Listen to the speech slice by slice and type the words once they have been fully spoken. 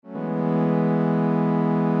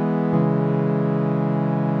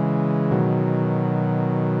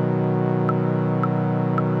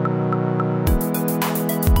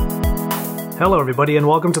Hello, everybody, and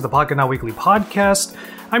welcome to the Pocket Now Weekly Podcast.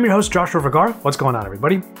 I'm your host, Joshua Vergara. What's going on,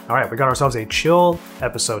 everybody? All right, we got ourselves a chill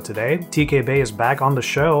episode today. TK Bay is back on the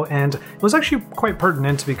show, and it was actually quite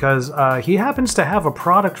pertinent because he happens to have a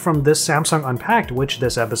product from this Samsung Unpacked, which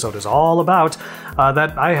this episode is all about,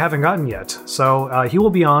 that I haven't gotten yet. So he will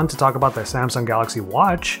be on to talk about the Samsung Galaxy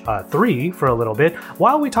Watch 3 for a little bit,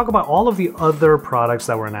 while we talk about all of the other products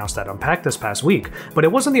that were announced at Unpacked this past week. But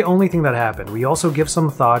it wasn't the only thing that happened. We also give some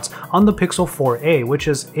thoughts on the Pixel 4a, which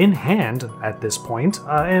is in hand at this point.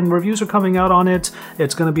 And reviews are coming out on it.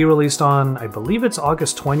 It's going to be released on, I believe it's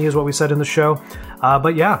August 20 is what we said in the show.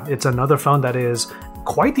 But yeah, it's another phone that is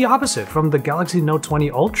quite the opposite from the Galaxy Note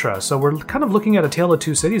 20 Ultra. So we're kind of looking at a tale of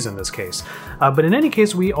two cities in this case. But in any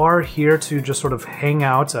case, we are here to just sort of hang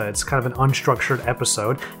out. It's kind of an unstructured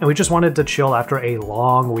episode, and we just wanted to chill after a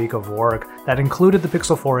long week of work that included the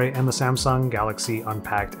Pixel 4a and the Samsung Galaxy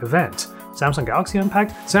Unpacked event. Samsung Galaxy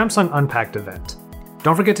Unpacked? Samsung Unpacked event.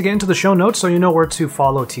 Don't forget to get into the show notes so you know where to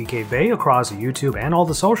follow TK Bay across YouTube and all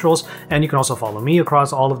the socials, and you can also follow me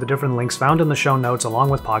across all of the different links found in the show notes along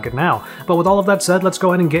with Pocket Now. But with all of that said, let's go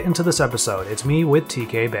ahead and get into this episode. It's me with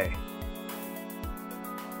TK Bay.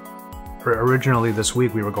 Originally this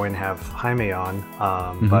week we were going to have Jaime on,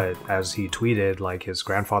 but as he tweeted, like his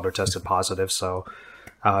grandfather tested positive, so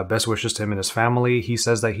best wishes to him and his family. He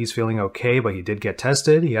says that he's feeling okay, but he did get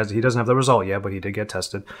tested. He doesn't have the result yet, but he did get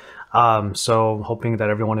tested. So hoping that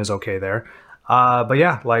everyone is okay there. But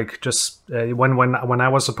yeah, like just when I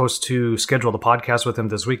was supposed to schedule the podcast with him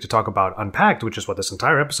this week to talk about Unpacked, which is what this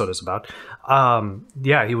entire episode is about.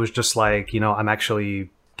 Yeah, he was just like, I'm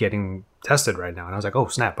actually getting tested right now, and I was like, oh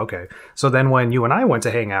snap, okay. So then when you and I went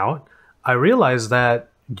to hang out, I realized that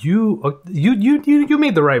you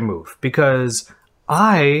made the right move because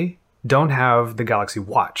I don't have the Galaxy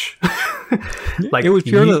Watch. Like it was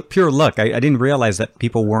pure luck. I didn't realize that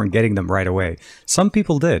people weren't getting them right away. Some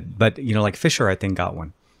people did, but like Fisher, I think got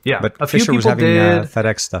one. Yeah, but Fisher was having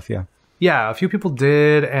FedEx stuff. Yeah, a few people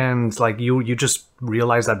did, and like you just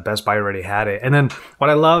realized that Best Buy already had it. And then what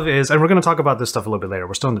I love is, and we're going to talk about this stuff a little bit later.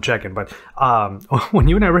 We're still in the check-in, but when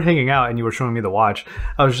you and I were hanging out and you were showing me the watch,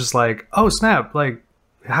 I was just like, oh snap, like,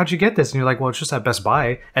 how'd you get this? And you're like, well, it's just at Best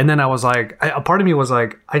Buy. And then I was like, a part of me was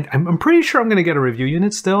like, I'm pretty sure I'm going to get a review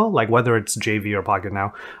unit still, like whether it's JV or Pocket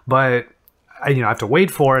Now. But I have to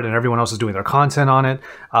wait for it, and everyone else is doing their content on it.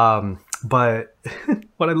 But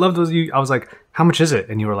what I loved was I was like, how much is it?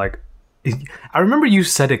 And you were like, I remember you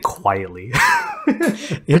said it quietly.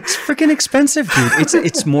 It's freaking expensive, dude.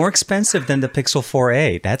 It's more expensive than the Pixel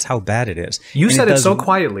 4a. That's how bad it is. You said it so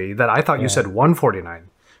quietly that I thought you said $149.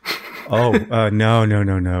 Oh, no.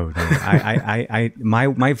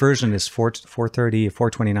 My version is $430,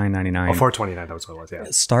 $429.99. Oh, $429, that was what it was, yeah.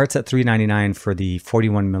 It starts at $399 for the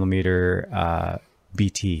 41 millimeter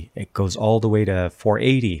BT. It goes all the way to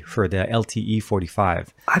 $480 for the LTE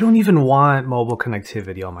 45. I don't even want mobile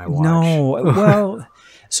connectivity on my watch. No, well,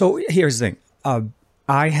 so here's the thing.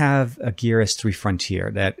 I have a Gear S3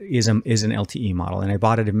 Frontier that is an LTE model, and I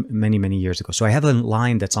bought it many, many years ago. So I have a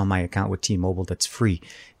line that's on my account with T-Mobile that's free.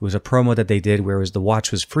 It was a promo that they did, whereas the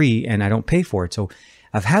watch was free, and I don't pay for it. So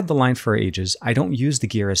I've had the line for ages. I don't use the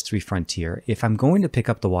Gear S3 Frontier. If I'm going to pick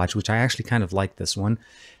up the watch, which I actually kind of like this one,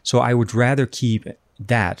 so I would rather keep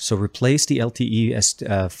that. So replace the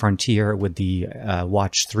LTE Frontier with the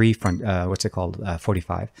Watch 3,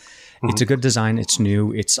 45. It's a good design. It's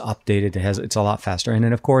new. It's updated. It's a lot faster. And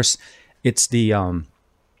then of course, it's the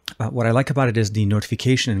what I like about it is the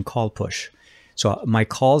notification and call push. So my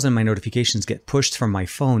calls and my notifications get pushed from my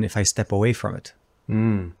phone if I step away from it,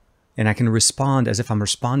 and I can respond as if I'm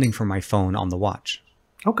responding from my phone on the watch.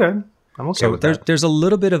 Okay. I'm okay with that. There's a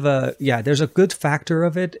little bit of there's a good factor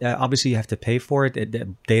of it. Obviously, you have to pay for it.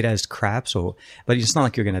 Data is crap, but it's not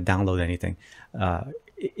like you're going to download anything.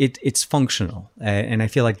 It's functional, and I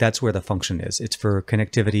feel like that's where the function is. It's for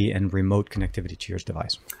connectivity and remote connectivity to your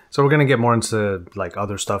device. So we're going to get more into like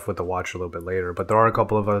other stuff with the watch a little bit later, but there are a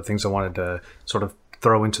couple of other things I wanted to sort of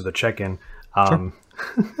throw into the check-in. Sure.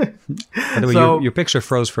 By the way, your picture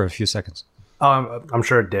froze for a few seconds. I'm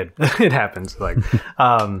sure it did. It happens. Like,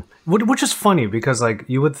 which is funny because like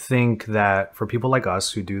you would think that for people like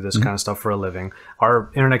us who do this kind of stuff for a living,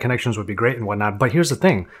 our internet connections would be great and whatnot. But here's the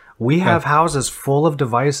thing: we have houses full of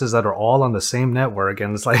devices that are all on the same network,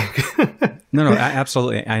 and it's like no,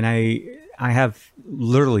 absolutely. And I have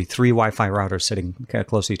literally 3 Wi-Fi routers sitting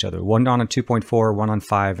close to each other. One on a 2.4, one on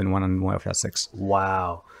 5, and one on Wi-Fi 6.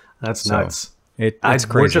 Wow, that's nuts. It's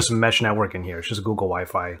crazy. We're just mesh network in here. It's just Google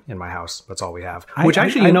Wi-Fi in my house. That's all we have. Which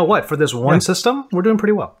actually, you know what? For this one system, we're doing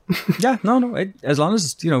pretty well. Yeah, no. As long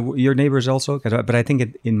as your neighbors also. But I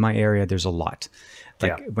think in my area, there's a lot.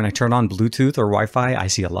 Like when I turn on Bluetooth or Wi-Fi, I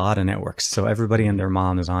see a lot of networks. So everybody and their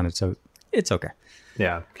mom is on it. So it's okay.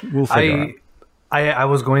 Yeah. We'll figure out. I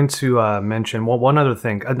was going to mention, well, one other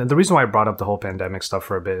thing. And the reason why I brought up the whole pandemic stuff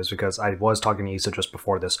for a bit is because I was talking to Issa just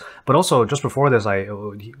before this. But also, just before this,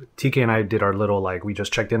 TK and I did our little, like, we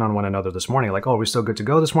just checked in on one another this morning. Like, oh, we're still good to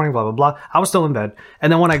go this morning, blah, blah, blah. I was still in bed.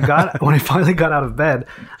 And then when I finally got out of bed,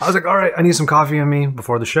 I was like, all right, I need some coffee in me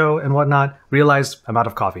before the show and whatnot. Realized I'm out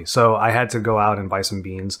of coffee. So I had to go out and buy some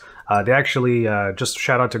beans. They actually, just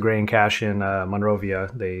shout out to Gray and Cash in Monrovia.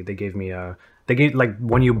 They gave me like,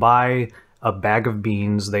 when you buy a bag of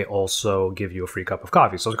beans, they also give you a free cup of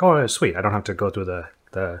coffee. So I was like, oh, sweet. I don't have to go through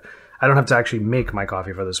I don't have to actually make my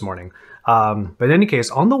coffee for this morning. But in any case,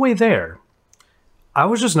 on the way there, I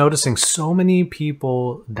was just noticing so many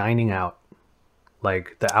people dining out.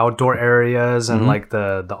 Like the outdoor areas and like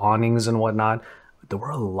the awnings and whatnot. There were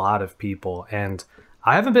a lot of people. And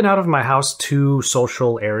I haven't been out of my house to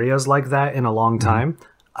social areas like that in a long time.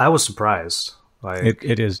 I was surprised. Like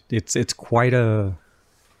it's quite a...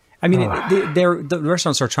 I mean, the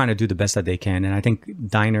restaurants are trying to do the best that they can, and I think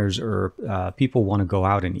diners or people want to go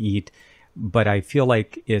out and eat, but I feel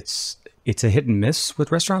like it's a hit and miss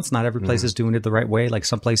with restaurants. Not every place is doing it the right way. Like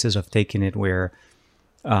some places have taken it where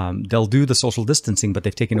they'll do the social distancing, but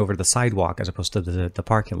they've taken over the sidewalk as opposed to the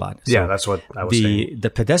parking lot. So yeah, that's what I was saying.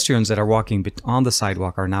 The pedestrians that are walking on the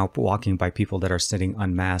sidewalk are now walking by people that are sitting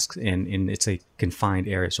unmasked, and it's a confined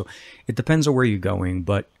area. So it depends on where you're going.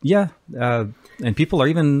 But yeah, and people are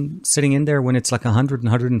even sitting in there when it's like 100 and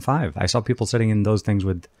 105. I saw people sitting in those things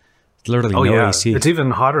with literally no AC. It's even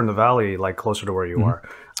hotter in the valley, like closer to where you are.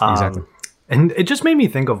 Exactly. And it just made me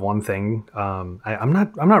think of one thing. I'm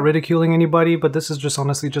not ridiculing anybody, but this is just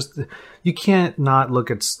honestly just, you can't not look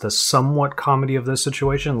at the somewhat comedy of this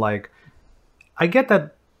situation. Like, I get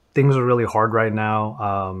that things are really hard right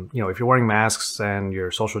now. If you're wearing masks and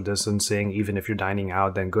you're social distancing, even if you're dining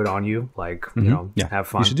out, then good on you. Like, have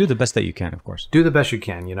fun. You should do the best that you can, of course. Do the best you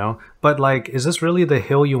can, But like, is this really the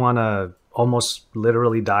hill you want to almost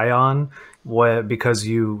literally die on? Because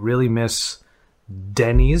you really miss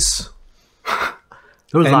Denny's?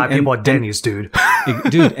 There was a lot of people at Denny's, dude.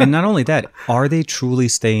 Dude, and not only that, are they truly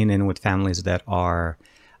staying in with families that are,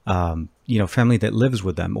 family that lives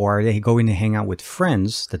with them? Or are they going to hang out with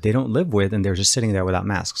friends that they don't live with and they're just sitting there without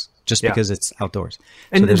masks just because it's outdoors?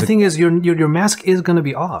 And the thing is, your mask is going to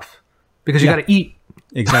be off because you got to eat.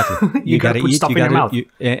 Exactly. You got to put stuff in your mouth.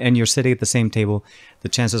 And you're sitting at the same table. The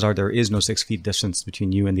chances are there is no 6 feet distance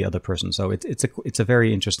between you and the other person. So it's a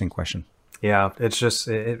very interesting question. Yeah, it's just,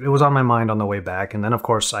 it was on my mind on the way back. And then, of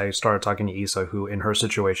course, I started talking to Issa, who in her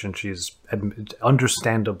situation, she's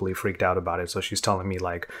understandably freaked out about it. So she's telling me,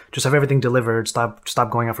 like, just have everything delivered. Stop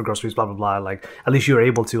going out for groceries, blah, blah, blah. Like, at least you're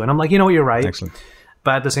able to. And I'm like, you're right. Excellent.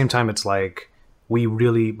 But at the same time, it's like,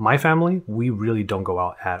 my family, we really don't go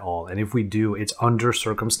out at all. And if we do, it's under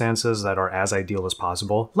circumstances that are as ideal as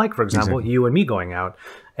possible. Like, for example, you and me going out.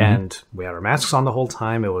 And we had our masks on the whole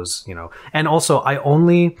time. It was, and also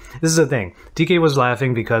this is the thing. TK was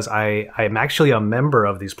laughing because I'm actually a member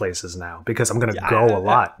of these places now because I'm going to go a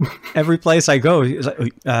lot. Every place I go, it's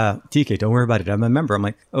like, TK, don't worry about it. I'm a member. I'm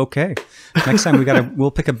like, okay. Next time we'll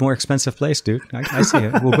pick a more expensive place, dude. I see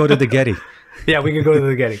it. We'll go to the Getty. Yeah, we can go to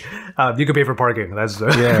the Getty. You can pay for parking. That's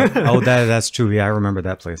yeah. Oh, that's true. Yeah, I remember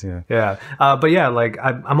that place. Yeah. Yeah. But yeah, like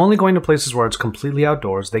I'm only going to places where it's completely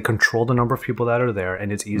outdoors. They control the number of people that are there,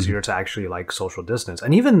 and it's easier to actually like social distance.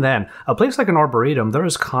 And even then, a place like an Arboretum, there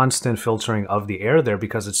is constant filtering of the air there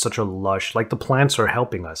because it's such a lush. Like the plants are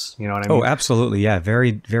helping us. You know what I mean? Oh, absolutely. Yeah,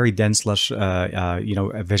 very very dense, lush.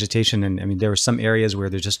 Vegetation, and I mean there were some areas where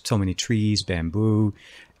there's just so many trees, bamboo.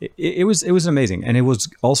 It was amazing, and it was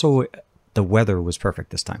also. The weather was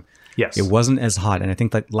perfect this time. Yes. It wasn't as hot. And I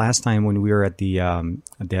think that last time when we were at the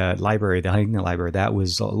library, the Haigna Library, that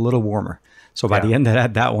was a little warmer. So by the end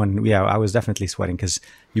of that one, I was definitely sweating because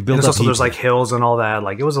you build up also there's like hills and all that.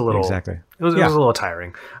 Like it was a little... Exactly. It was a little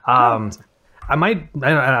tiring. And the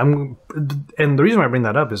reason why I bring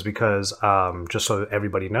that up is because just so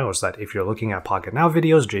everybody knows that if you're looking at Pocket Now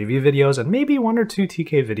videos, JV videos, and maybe 1 or 2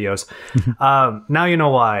 TK videos, now you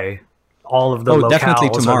know why... all of the locales definitely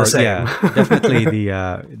tomorrow. Are the same. Yeah, definitely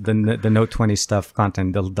the Note 20 stuff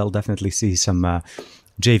content. They'll definitely see some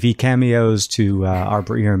JV cameos to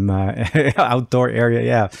Arboretum outdoor area.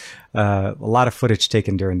 Yeah, a lot of footage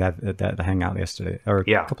taken during that hangout yesterday or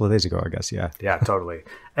a couple of days ago, I guess. Yeah, yeah, totally.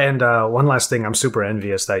 And one last thing, I'm super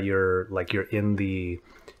envious that you're in the.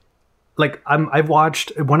 Like I've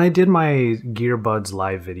watched when I did my Gearbuds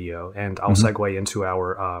live video, and I'll segue into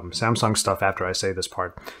our Samsung stuff after I say this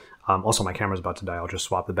part. Also, my camera's about to die. I'll just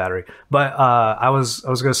swap the battery. But I was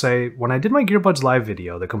gonna say, when I did my Gearbuds Live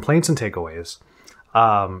video, the complaints and takeaways,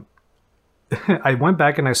 I went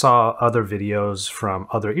back and I saw other videos from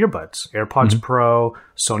other earbuds, AirPods Pro,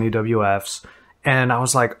 Sony WFs, and I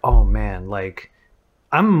was like, oh man, like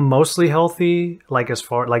I'm mostly healthy. Like as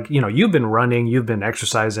far like you've been running, you've been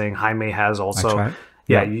exercising. Jaime has also.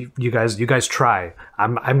 Yeah, you guys try.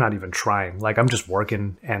 I'm not even trying. Like I'm just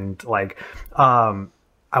working and like I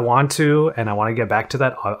want to get back to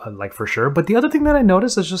that like for sure. But the other thing that I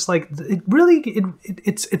noticed is just like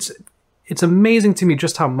it's amazing to me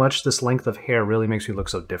just how much this length of hair really makes me look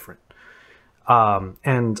so different.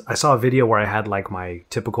 And I saw a video where I had like my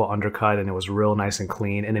typical undercut and it was real nice and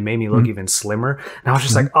clean and it made me look even slimmer. And I was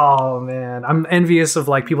just like, oh man, I'm envious of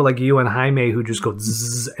like people like you and Jaime who just go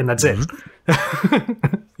zzz, and that's it.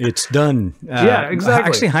 It's done. Yeah, exactly.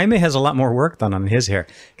 Actually, Jaime has a lot more work done on his hair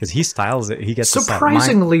because he styles it. He gets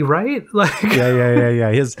surprisingly right. Like yeah.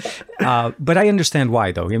 His, but I understand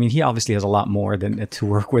why though. I mean, he obviously has a lot more to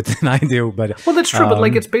work with than I do. But well, that's true. But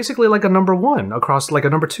like, it's basically like a number one across, like a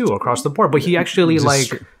number two across the board. But he actually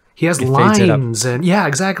like he has lines and yeah,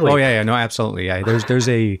 exactly. Oh yeah, no, absolutely. Yeah,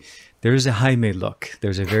 there's a Jaime look.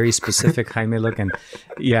 There's a very specific Jaime look, and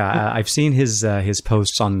yeah, I've seen his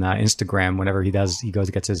posts on Instagram. Whenever he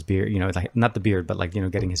gets his beard, like not the beard, but like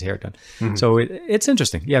getting his hair done. Mm-hmm. So it's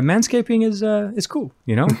interesting. Yeah, manscaping is cool.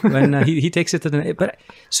 When he takes it to the. But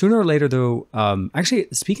sooner or later, though, actually,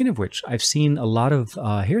 speaking of which, I've seen a lot of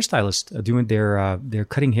hairstylists doing their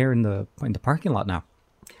cutting hair in the parking lot now.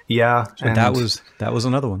 Yeah, so that was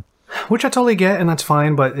another one. Which I totally get, and that's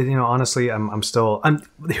fine. But honestly, I'm still.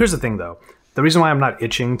 Here's the thing, though. The reason why I'm not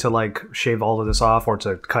itching to like shave all of this off or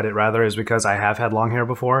to cut it rather is because I have had long hair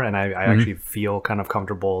before, and I actually feel kind of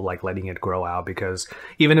comfortable like letting it grow out. Because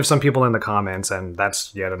even if some people in the comments, and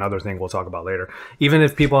that's yet another thing we'll talk about later, even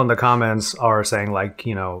if people in the comments are saying like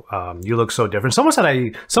you look so different.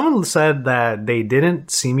 Someone said that they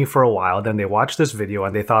didn't see me for a while, then they watched this video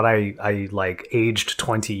and they thought I like aged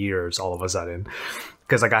 20 years all of a sudden.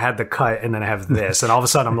 Because like I had the cut and then I have this and all of a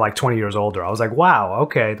sudden I'm like 20 years older. I was like, wow,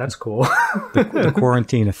 okay, that's cool. the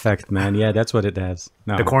quarantine effect, man. Yeah, that's what it has.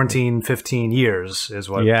 No. The quarantine 15 years is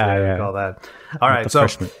what they call that. All right, so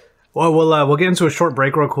freshman. Well, we'll get into a short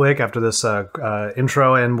break real quick after this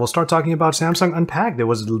intro, and we'll start talking about Samsung Unpacked. It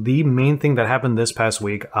was the main thing that happened this past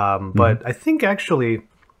week. But I think actually,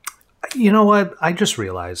 you know what? I just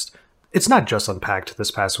realized it's not just Unpacked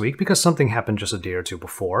this past week because something happened just a day or two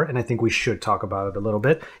before, and I think we should talk about it a little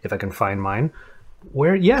bit if I can find mine.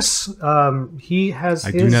 Where, yes, he has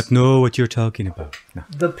I do not know what you're talking about. No.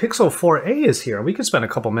 The Pixel 4a is here. We could spend a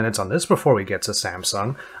couple minutes on this before we get to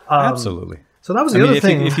Samsung. Absolutely. So that was the other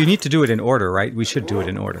thing. If you need to do it in order, right? We should do it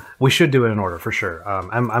in order. We should do it in order for sure.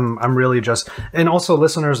 I'm really just, and also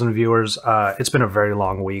listeners and viewers. It's been a very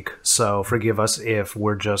long week, so forgive us if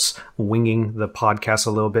we're just winging the podcast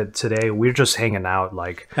a little bit today. We're just hanging out,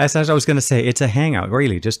 like as I was going to say. It's a hangout,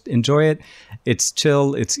 really. Just enjoy it. It's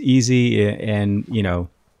chill. It's easy, and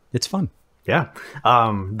it's fun. Yeah.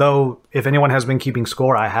 Though, if anyone has been keeping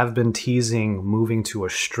score, I have been teasing moving to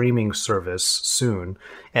a streaming service soon.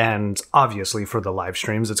 And obviously for the live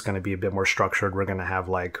streams, it's going to be a bit more structured. We're going to have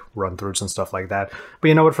like run-throughs and stuff like that. But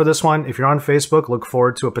you know what? For this one, if you're on Facebook, look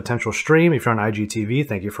forward to a potential stream. If you're on IGTV,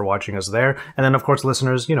 thank you for watching us there. And then, of course,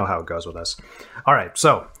 listeners, you know how it goes with us. All right.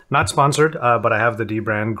 So, not sponsored, but I have the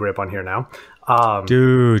D-brand grip on here now.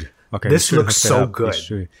 Dude. Okay. This looks so good.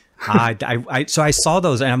 So I saw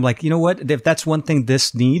those and I'm like, you know what? If that's one thing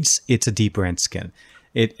this needs, it's a D-brand skin.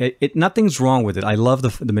 It nothing's wrong with it. I love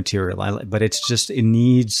the material, but it's just it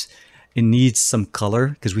needs some color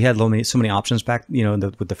because we had so many options back,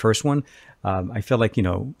 with the first one. I feel like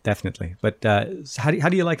definitely. But how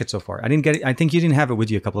do you like it so far? I didn't get it. I think you didn't have it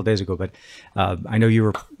with you a couple of days ago, but I know you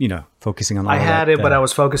were focusing on. I had it, but I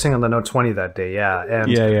was focusing on the Note 20 that day. Yeah,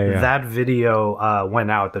 and that video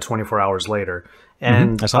went out the 24 hours later.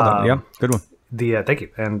 And I saw that. Yeah, good one. Thank you.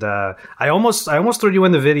 And I almost threw you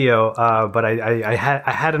in the video, but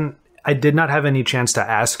I did not have any chance to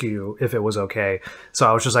ask you if it was okay. So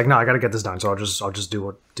I was just like, no, I got to get this done. So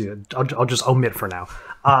I'll just omit for now.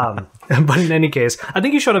 But in any case, I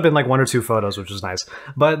think you showed up in like one or two photos, which was nice.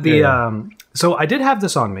 But so I did have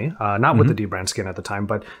this on me, not with the D-brand skin at the time,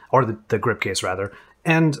 or the grip case rather.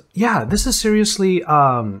 And yeah, this is seriously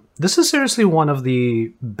one of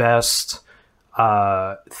the best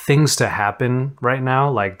things to happen right now,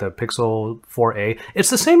 like the Pixel 4a. It's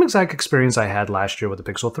the same exact experience I had last year with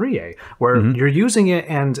the Pixel 3a, where you're using it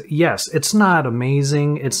and yes, it's not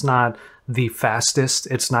amazing, it's not the fastest.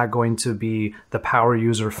 It's not going to be the power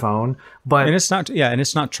user phone. But and it's not, and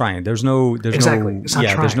it's not trying. There's no It's not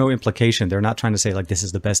trying. there's no implication. They're not trying to say like this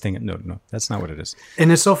is the best thing. No, that's not what it is.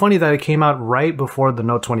 And it's so funny that it came out right before the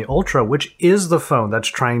Note 20 Ultra, which is the phone that's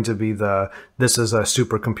trying to be this is a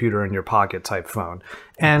supercomputer in your pocket type phone.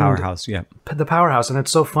 And Powerhouse, yeah. the powerhouse. And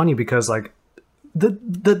it's so funny because like the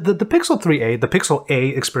Pixel 3a, the Pixel A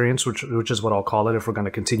experience, which is what I'll call it if we're going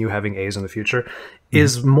to continue having A's in the future,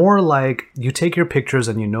 is more like you take your pictures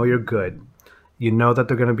and you know you're good. You know that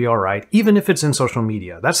they're going to be all right, even if it's in social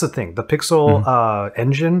media. That's the thing. The Pixel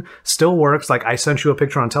engine still works. Like I sent you a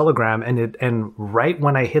picture on Telegram, and right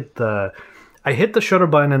when I hit the shutter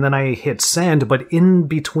button and then I hit send, but in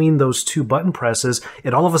between those two button presses,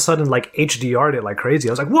 it all of a sudden like HDR'd it like crazy.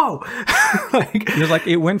 I was like, whoa! You're like,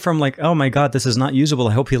 it went from like, oh my God, this is not usable.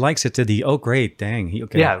 I hope he likes it, to the, oh great, dang.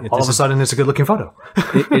 Yeah, all of a sudden it's a good looking photo.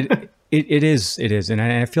 It is, and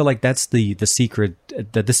I feel like that's the secret,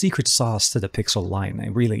 the secret sauce to the Pixel line.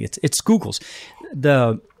 And really, it's Google's.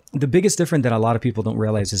 The biggest difference that a lot of people don't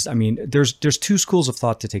realize is, I mean, there's two schools of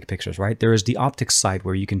thought to take pictures, right? There is the optics side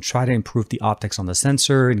where you can try to improve the optics on the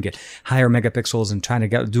sensor and get higher megapixels and trying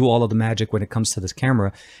to do all of the magic when it comes to this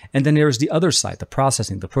camera. And then there's the other side, the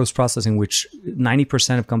processing, the post-processing, which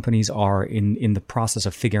 90% of companies are in the process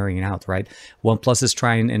of figuring it out, right? OnePlus is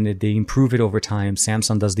trying and they improve it over time.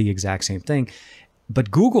 Samsung does the exact same thing.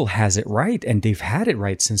 But Google has it right, and they've had it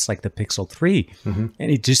right since like the Pixel 3. And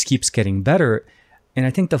it just keeps getting better. And I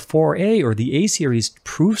think the 4A or the A series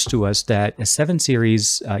proves to us that a 7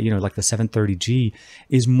 series, like the 730G,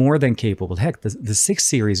 is more than capable. Heck, the 6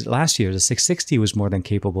 series last year, the 660 was more than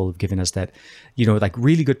capable of giving us that, like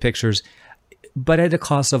really good pictures, but at the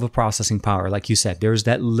cost of a processing power. Like you said, there's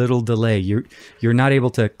that little delay. You're not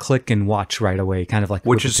able to click and watch right away, kind of like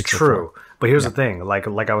which is true. But here's the thing, like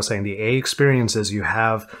I was saying, the A experience is you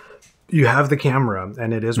have the camera,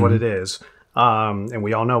 and it is what it is. And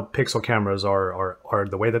we all know Pixel cameras are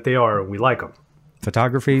the way that they are. We like them.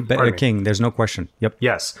 Photography, king. There's no question. Yep.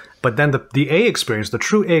 Yes. But then the A experience, the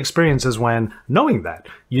true A experience, is when knowing that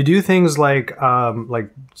you do things like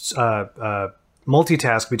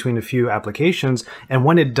multitask between a few applications, and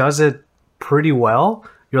when it does it pretty well,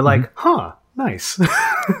 you're like, huh, nice.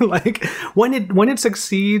 Like when it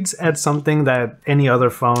succeeds at something that any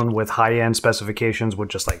other phone with high-end specifications would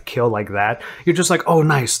just like kill like that, you're just like, oh,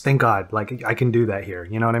 nice, thank God, like I can do that here.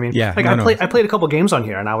 You know what I mean? Yeah. Like I played a couple games on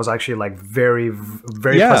here, and I was actually like very,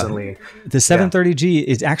 very pleasantly. The 730G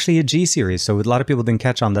is actually a G series, so a lot of people didn't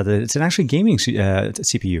catch on that. It's an actually gaming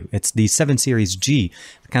CPU. It's the 7 Series G,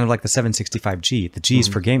 kind of like the 765G. The G is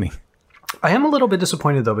for gaming. I am a little bit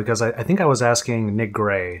disappointed though, because I think I was asking Nick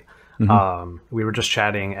Gray. We were just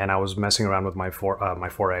chatting, and I was messing around with my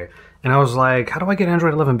 4A, and I was like, how do I get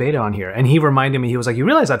Android 11 beta on here? And he reminded me, he was like, you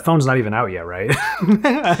realize that phone's not even out yet, right?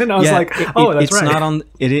 And I was like, oh, that's right. It's not on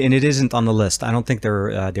it, and it isn't on the list. I don't think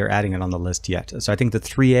they're adding it on the list yet. So I think the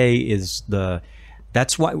 3A is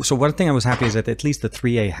that's why. So one thing I was happy is that at least the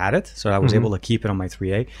 3A had it, so I was able to keep it on my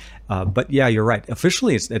 3A. But yeah, you're right.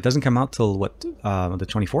 Officially, it doesn't come out till what, the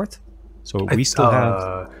 24th. So we still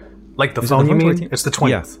have like the phone. You mean? It's the 20th.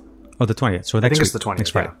 Yeah. Oh, the 20th. So I think it's the 20th. Next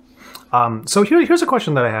Friday. Yeah. So here's a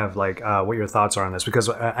question that I have, like, what your thoughts are on this, because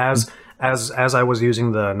as I was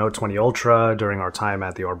using the Note 20 Ultra during our time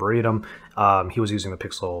at the Arboretum, he was using the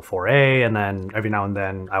Pixel 4a, and then every now and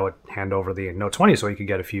then I would hand over the Note 20 so he could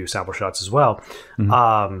get a few sample shots as well.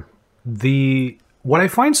 What I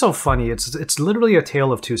find so funny, it's literally a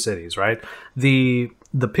tale of two cities, right? The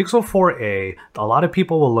Pixel 4a, a lot of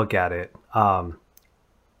people will look at it.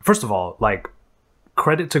 First of all, like,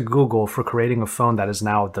 credit to Google for creating a phone that is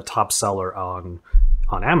now the top seller on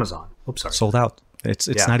Amazon. Oops, sorry. Sold out. It's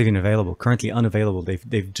not even available. Currently unavailable.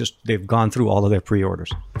 They've gone through all of their pre-orders.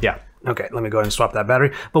 Yeah. Okay, let me go ahead and swap that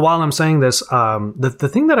battery. But while I'm saying this, the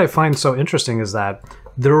thing that I find so interesting is that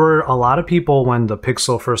there were a lot of people when the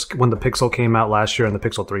Pixel came out last year, and the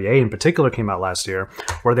Pixel 3a in particular came out last year,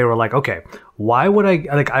 where they were like, okay, why would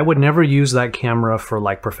I would never use that camera for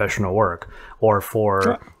like professional work, or for...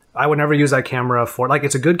 Sure. I would never use that camera for, like,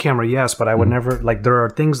 it's a good camera, yes, but I would never, like, there are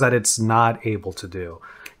things that it's not able to do.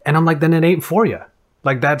 And I'm like, then it ain't for you.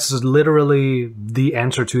 Like, that's literally the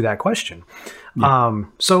answer to that question. Yeah.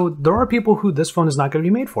 So there are people who this phone is not going to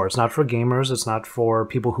be made for. It's not for gamers. It's not for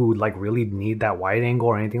people who like really need that wide angle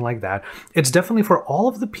or anything like that. It's definitely for all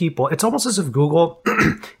of the people. It's almost as if Google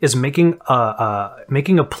is making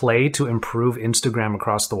a play to improve Instagram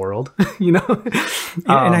across the world. You know,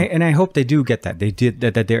 and I hope they do get that. They did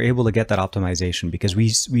that they're able to get that optimization, because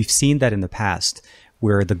we've seen that in the past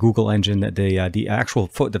where the Google engine, the actual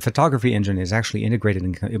the photography engine is actually integrated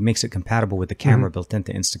and it makes it compatible with the camera built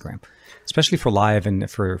into Instagram, especially for live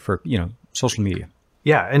and for social media.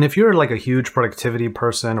 Yeah, and if you're like a huge productivity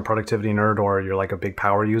person, a productivity nerd, or you're like a big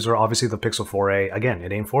power user, obviously the Pixel 4a, again,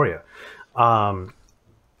 it ain't for you.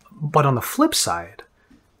 But on the flip side,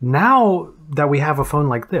 now that we have a phone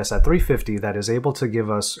like this at $350 that is able to give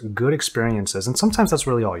us good experiences, and sometimes that's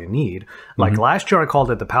really all you need. Like last year I called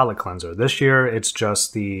it the palate cleanser. This year it's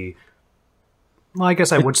just well, I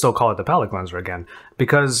guess I would still call it the palate cleanser again,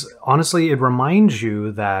 because honestly, it reminds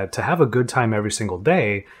you that to have a good time every single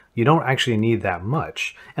day, you don't actually need that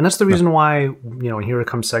much. And that's the reason why, and here it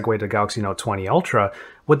comes segue to Galaxy Note 20 Ultra.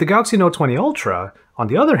 With the Galaxy Note 20 Ultra, on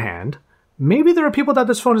the other hand, maybe there are people that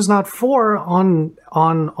this phone is not for on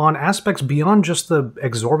aspects beyond just the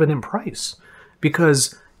exorbitant price.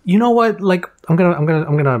 Because you know what? Like I'm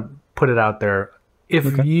gonna put it out there.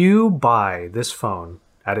 If you buy this phone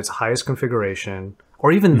at its highest configuration,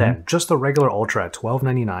 or even then, just the regular Ultra at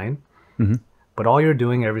 $1299, but all you're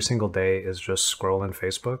doing every single day is just scrolling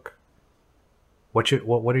Facebook, what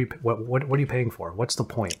are you paying for? What's the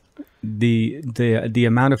point? The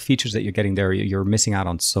amount of features that you're getting there, you're missing out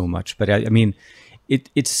on so much. But I mean,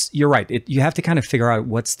 you're right. You have to kind of figure out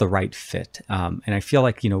what's the right fit. And I feel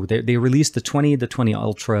like, they released the 20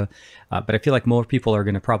 Ultra, but I feel like more people are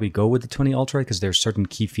going to probably go with the 20 Ultra because there's certain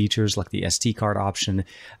key features like the SD card option,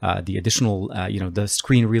 the additional, the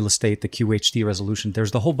screen real estate, the QHD resolution.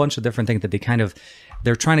 There's the whole bunch of different things that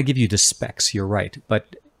they're trying to give you the specs. You're right.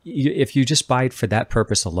 But if you just buy it for that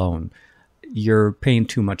purpose alone, you're paying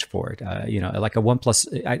too much for it. Like a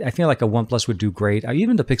OnePlus, I feel like a OnePlus would do great.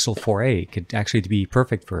 Even the Pixel 4a could actually be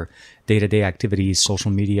perfect for day-to-day activities,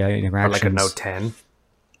 social media interactions. Or like a Note 10.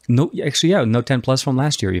 No, actually, yeah, Note 10 Plus from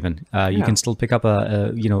last year even. You can still pick up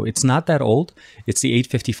it's not that old. It's the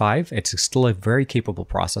 855. It's still a very capable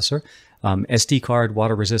processor. SD card,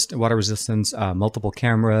 water resistance, multiple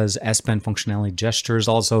cameras, S Pen functionality, gestures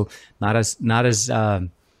also not as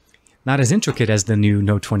intricate as the new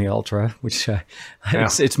Note 20 Ultra, which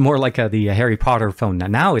it's more like the Harry Potter phone.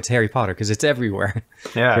 Now it's Harry Potter because it's everywhere.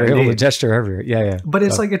 Yeah, you're able to gesture everywhere. Yeah. But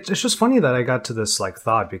it's it's just funny that I got to this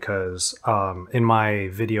thought because in my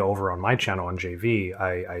video over on my channel on JV,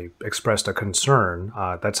 I expressed a concern.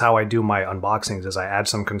 That's how I do my unboxings. Is I add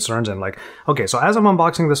some concerns and okay, so as I'm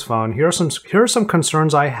unboxing this phone, here are some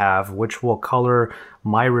concerns I have, which will color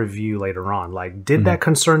my review later on. Did that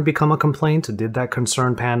concern become a complaint? Did that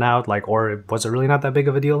concern pan out? Or was it really not that big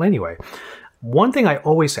of a deal anyway? One thing I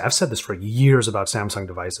always say, I've said this for years about Samsung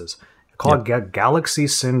devices, called Galaxy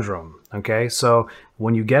Syndrome. Okay, so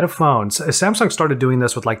when you get a phone, Samsung started doing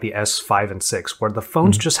this with the S5 and 6, where the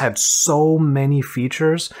phones just had so many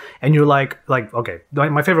features, and you're okay,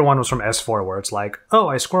 my favorite one was from S4, where it's oh,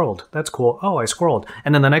 I scrolled, that's cool, oh, I scrolled,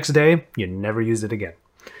 and then the next day, you never used it again.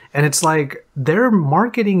 And it's they're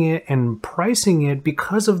marketing it and pricing it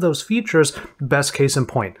because of those features. Best case in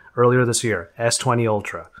point, earlier this year, S20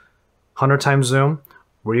 Ultra. 100 times zoom.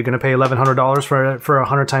 Were you going to pay $1,100 for a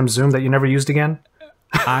 100 times zoom that you never used again?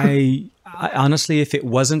 I honestly, if it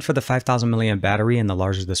wasn't for the 5,000 milliamp battery and the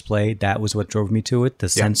larger display, that was what drove me to it. The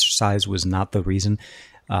sensor size was not the reason.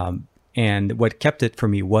 And what kept it for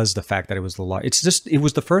me was the fact that it was the large. It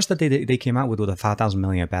was the first that they came out with a 5,000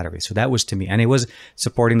 milliamp battery. So that was to me, and it was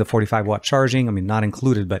supporting the 45 watt charging. I mean, not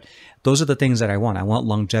included, but those are the things that I want. I want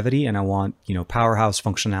longevity and I want, powerhouse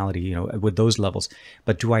functionality, with those levels.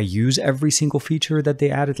 But do I use every single feature that they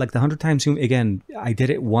added? Like the 100 times zoom, again, I did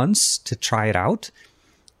it once to try it out,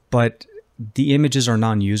 but the images are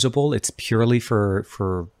non-usable. It's purely for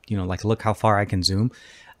look how far I can zoom.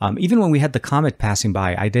 Even when we had the comet passing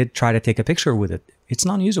by, I did try to take a picture with it. It's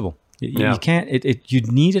non-usable. You can't. You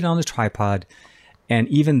need it on a tripod, and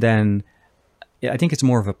even then, I think it's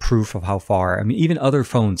more of a proof of how far. I mean, even other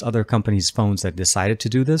companies' phones that decided to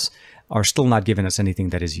do this are still not giving us anything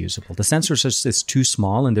that is usable. The sensor is too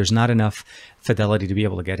small, and there's not enough fidelity to be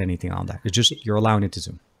able to get anything on that. It's just you're allowing it to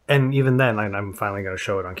zoom. And even then, I'm finally going to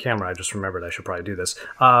show it on camera. I just remembered I should probably do this.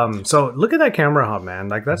 So look at that camera hub, man.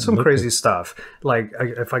 That's some crazy stuff.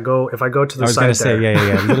 If I go to the side, I was going to say,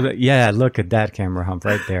 a little bit. Yeah, look at that camera hump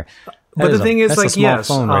right there. But the thing is, yes,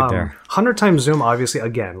 phone right there. 100 times zoom, obviously,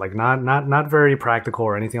 again, not very practical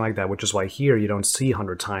or anything like that. Which is why here you don't see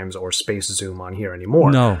 100 times or space zoom on here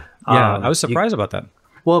anymore. No, yeah, I was surprised about that.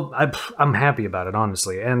 Well, I'm happy about it,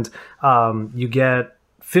 honestly, and you get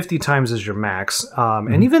 50 times is your max.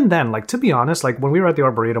 And even then, to be honest, when we were at the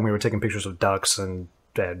Arboretum, we were taking pictures of ducks and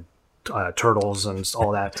turtles and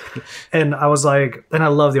all that. And I was like, and I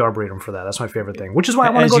love the Arboretum for that. That's my favorite thing, which is why I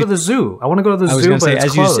want to go to the zoo. I want to go to the zoo, but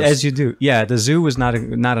it's closed. As you do. Yeah, the zoo was not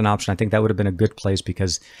an option. I think that would have been a good place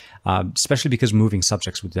because, especially because moving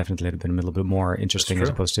subjects would definitely have been a little bit more interesting as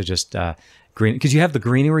opposed to just green. Because you have the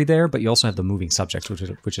greenery there, but you also have the moving subjects,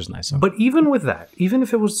 which is nice. So. But even with that, even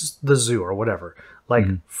if it was the zoo or whatever, like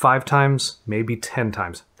 5 times, maybe 10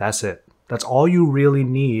 times, that's it. That's all you really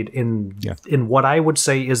need in what I would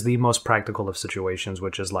say is the most practical of situations,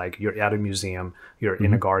 which is like you're at a museum, you're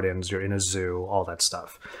in a gardens, you're in a zoo, all that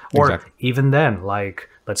stuff. Or even then, like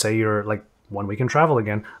let's say you're like 1 week in travel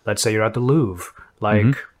again. Let's say you're at the Louvre,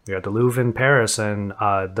 like you're at the Louvre in Paris, and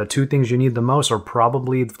the 2 things you need the most are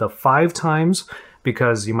probably the 5 times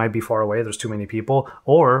because you might be far away, there's too many people,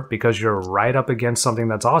 or because you're right up against something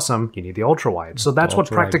that's awesome, you need the ultra wide. So that's what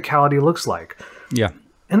practicality looks like. Yeah.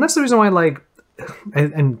 And that's the reason why, like,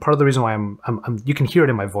 and part of the reason why I'm you can hear it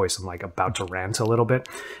in my voice, I'm like about to rant a little bit,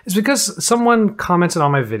 is because someone commented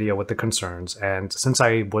on my video with the concerns. And since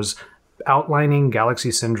I was outlining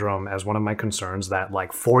Galaxy Syndrome as one of my concerns, that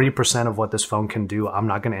like 40% of what this phone can do, I'm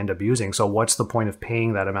not going to end up using. So what's the point of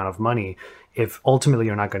paying that amount of money if ultimately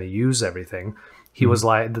you're not going to use everything? He was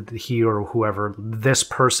like, he or whoever, this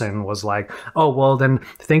person was like, oh, well, then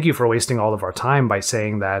thank you for wasting all of our time by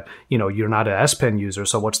saying that, you know, you're not an S Pen user.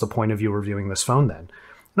 So what's the point of you reviewing this phone then?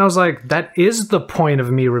 And I was like, that is the point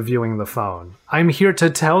of me reviewing the phone. I'm here to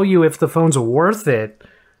tell you if the phone's worth it.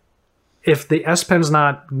 If the S Pen's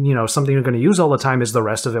not, you know, something you're going to use all the time, is the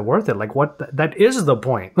rest of it worth it? Like, what? That is the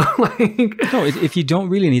point. Like, no, if you don't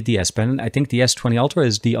really need the S Pen, I think the S20 Ultra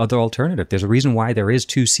is the other alternative. There's a reason why there is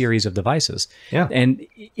 2 series of devices. Yeah. And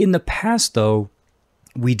in the past, though,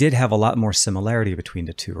 we did have a lot more similarity between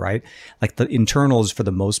the two, right? Like the internals, for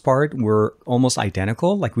the most part, were almost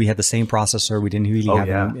identical. Like we had the same processor. We didn't really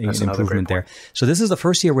have an improvement there. So this is the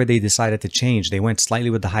first year where they decided to change. They went slightly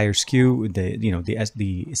with the higher SKU, the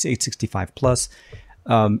 865 Plus.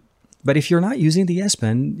 But if you're not using the S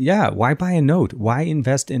Pen, why buy a Note? Why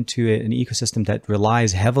invest into an ecosystem that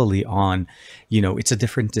relies heavily on, it's a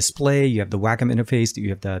different display. You have the Wacom interface. You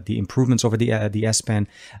have the improvements over the S Pen.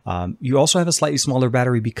 You also have a slightly smaller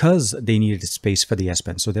battery because they needed space for the S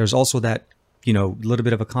Pen. So there's also that, little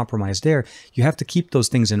bit of a compromise there. You have to keep those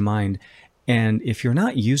things in mind. And if you're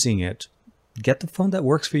not using it, get the phone that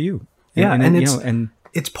works for you.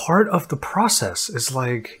 It's part of the process. It's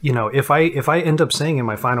like, if I end up saying in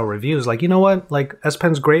my final reviews, like, you know what, like S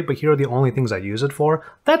Pen's great, but here are the only things I use it for,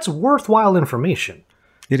 that's worthwhile information.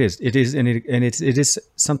 It is, and it is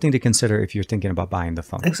something to consider if you're thinking about buying the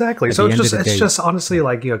phone. Exactly. So it's just honestly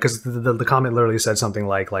like, because the comment literally said something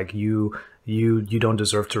like you don't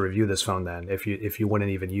deserve to review this phone then if you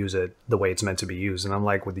wouldn't even use it the way it's meant to be used. And I'm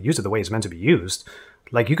like, well, use it the way it's meant to be used.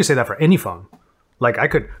 Like you could say that for any phone. Like I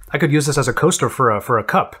could use this as a coaster for a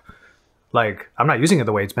cup. Like I'm not using it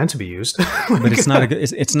the way it's meant to be used. But it's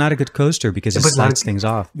not a good coaster because it slides things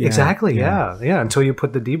off. Exactly. Yeah. Until you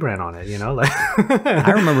put the D brand on it, Like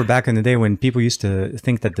I remember back in the day when people used to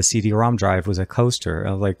think that the CD-ROM drive was a coaster.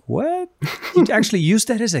 I was like, what? You actually use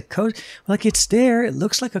that as a coaster? Like it's there. It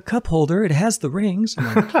looks like a cup holder. It has the rings.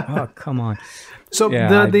 I'm like, oh, come on. So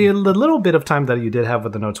the little bit of time that you did have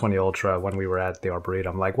with the Note 20 Ultra when we were at the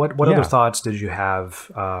Arboretum, like what other thoughts did you have?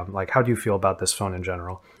 Like how do you feel about this phone in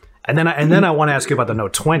general? And then I want to ask you about the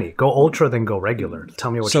Note 20. Go Ultra, then go regular.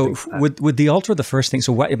 Tell me what you think. So with the Ultra, the first thing.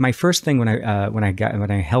 So my first thing when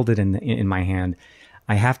I held it in my hand,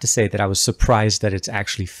 I have to say that I was surprised that it's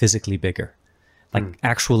actually physically bigger, like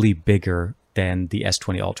actually bigger than the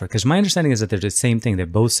S20 Ultra. Because my understanding is that they're the same thing. They're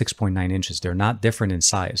both 6.9 inches. They're not different in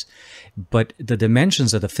size. But the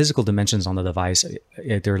dimensions of the physical dimensions on the device,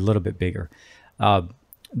 they're a little bit bigger.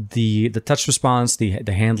 The touch response, the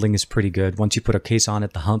handling is pretty good. Once you put a case on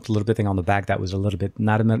it, the hump, a little bit thing on the back, that was a little bit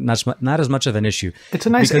not as much of an issue. It's a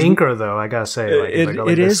nice anchor, though, I gotta say.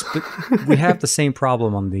 It is, but we have the same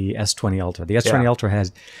problem on the S20 Ultra. The S20 Ultra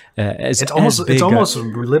has it's almost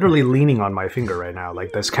literally leaning on my finger right now,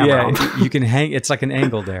 like this camera. Yeah, you can hang. It's like an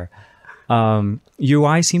angle there.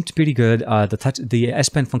 UI seemed pretty good. The S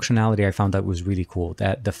Pen functionality I found that was really cool.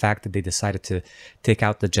 That the fact that they decided to take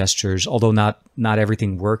out the gestures, although not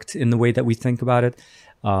everything worked in the way that we think about it.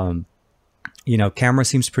 Camera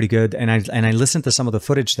seems pretty good, and I listened to some of the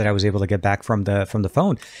footage that I was able to get back from the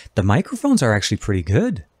phone. The microphones are actually pretty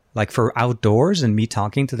good. Like for outdoors and me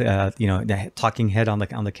talking to the talking head on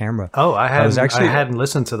the camera. Oh, I hadn't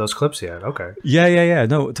listened to those clips yet. Okay. Yeah.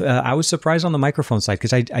 No, I was surprised on the microphone side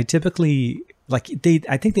because I typically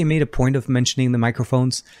I think they made a point of mentioning the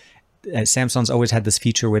microphones, Samsung's always had this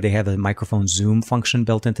feature where they have a microphone zoom function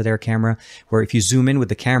built into their camera, where if you zoom in with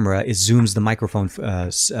the camera, it zooms the microphone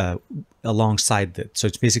alongside it. So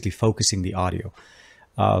it's basically focusing the audio.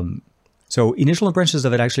 So initial impressions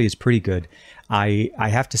of it actually is pretty good. I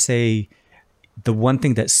have to say, the one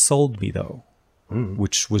thing that sold me though,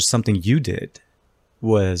 which was something you did,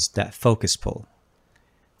 was that focus pull.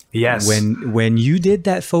 Yes. When you did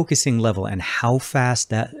that focusing level and how fast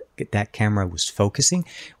that camera was focusing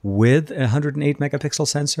with a 108 megapixel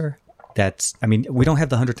sensor, we don't have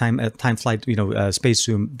the 100 time flight, space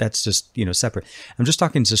zoom. That's just, separate. I'm just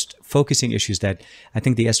talking just focusing issues that I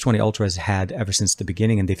think the S20 Ultra has had ever since the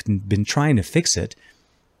beginning, and they've been trying to fix it.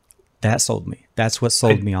 That sold me. That's what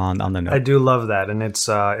sold me on the Note. I do love that, and it's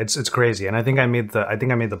crazy. And I think I made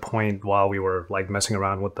the point while we were like messing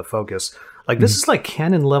around with the focus. Like this is like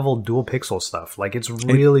Canon level dual pixel stuff. Like it's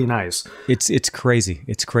really nice. It's crazy.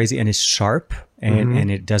 It's crazy, and it's sharp, and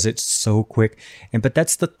it does it so quick. But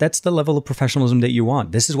that's the level of professionalism that you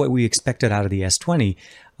want. This is what we expected out of the S20,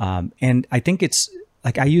 and I think it's.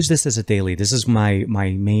 Like I use this as a daily. This is my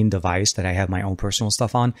main device that I have my own personal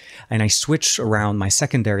stuff on, and I switch around my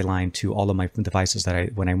secondary line to all of my devices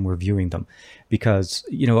when I'm reviewing them, because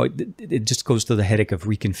it just goes to the headache of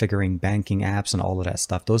reconfiguring banking apps and all of that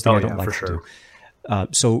stuff. Those things I don't like to do.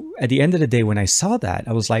 So at the end of the day, when I saw that,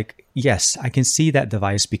 I was like, yes, I can see that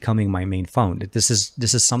device becoming my main phone. This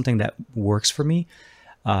is something that works for me.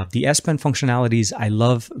 The S Pen functionalities I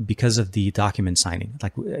love because of the document signing.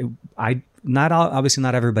 Like obviously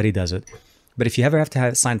not everybody does it, but if you ever have to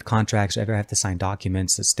have signed contracts, or ever have to sign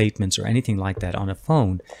documents, statements, or anything like that on a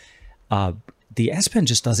phone, the S Pen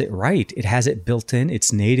just does it right. It has it built in.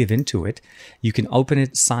 It's native into it. You can open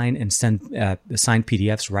it, sign, and send signed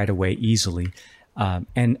PDFs right away easily.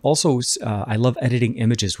 And also, I love editing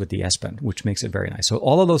images with the S Pen, which makes it very nice. So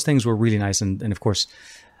all of those things were really nice, and of course.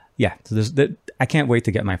 Yeah, so I can't wait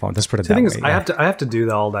to get my phone. Let's put it that way. I have to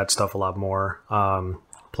do all that stuff a lot more.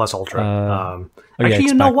 Plus Ultra.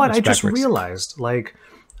 Actually, what? I just realized, okay,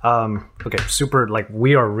 super. Like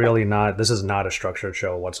we are really not. This is not a structured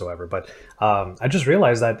show whatsoever. But I just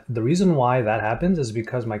realized that the reason why that happens is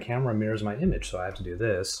because my camera mirrors my image. So I have to do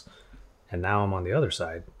this, and now I'm on the other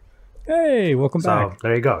side. Hey, welcome back. So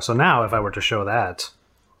there you go. So now, if I were to show that.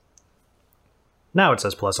 Now it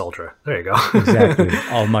says Plus Ultra. There you go. Exactly.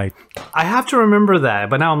 All mic. I have to remember that,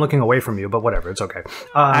 but now I'm looking away from you. But whatever, it's okay.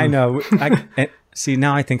 I know. See,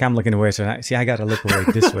 now I think I'm looking away. So I got to look away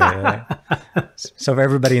this way. So for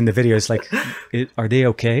everybody in the video, it's like, are they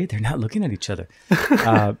okay? They're not looking at each other.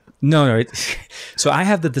 No. So I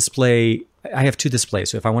have the display. I have two displays.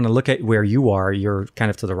 So if I want to look at where you are, you're kind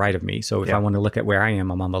of to the right of me. So if I want to look at where I am,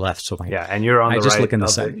 I'm on the left. So and you're on the right. I just look in the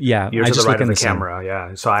side. Yeah, you're I to just the right look of in the camera.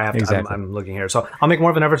 Yeah, so I have. Exactly. I'm looking here. So I'll make more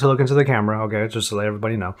of an effort to look into the camera. Okay, just to let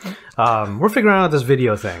everybody know. We're figuring out this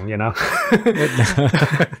video thing,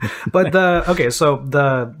 But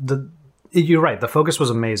you're right. The focus was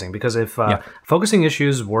amazing because if focusing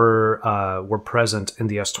issues were present in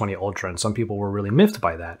the S20 Ultra, and some people were really miffed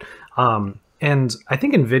by that. And I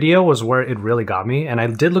think in video was where it really got me. And I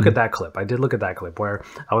did look at that clip. Where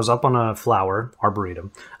I was up on a flower,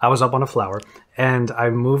 arboretum. I was up on a flower and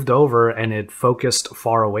I moved over and it focused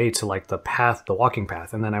far away to like the path, the walking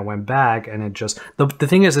path. And then I went back and it just, the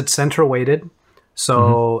thing is it's center weighted.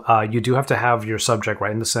 So you do have to have your subject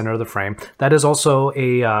right in the center of the frame. That is also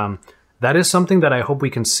that is something that I hope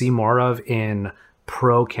we can see more of in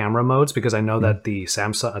pro camera modes, because I know that the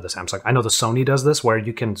Samsung, I know the Sony does this, where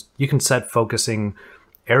you can set focusing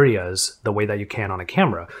areas the way that you can on a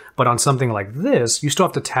camera, but on something like this, you still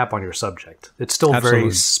have to tap on your subject. It's still very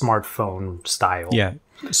smartphone style. Yeah,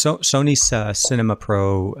 so Sony's Cinema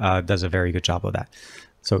Pro does a very good job of that.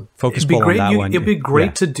 So focus pull on that one. It'd be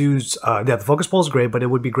great to do. The focus pull is great, but it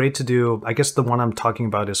would be great to do. I guess the one I'm talking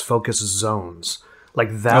about is focus zones.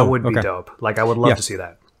 Like that would be dope. Like I would love to see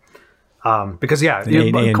that. Because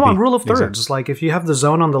come on, rule of thirds. Exactly. Like if you have the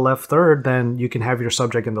zone on the left third, then you can have your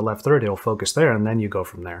subject in the left third. It'll focus there, and then you go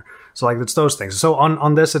from there. So like it's those things. So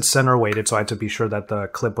on this, it's center weighted, so I had to be sure that the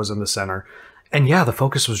clip was in the center. And the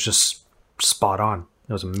focus was just spot on.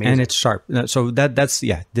 It was amazing, and it's sharp. So that's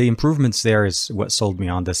the improvements there is what sold me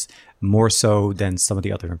on this more so than some of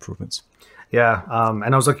the other improvements. Yeah,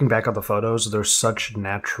 and I was looking back at the photos. There's such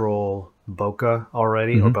natural bokeh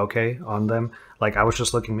already, or bokeh on them. Like I was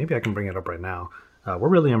just looking, maybe I can bring it up right now. We're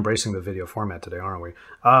really embracing the video format today, aren't we?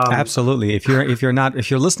 Absolutely. If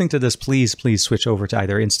you're listening to this, please switch over to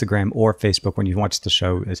either Instagram or Facebook when you watch the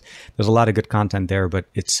show. There's a lot of good content there, but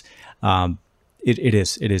it's it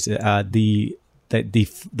is the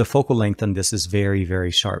the focal length on this is very,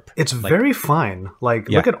 very sharp. It's very fine. Like,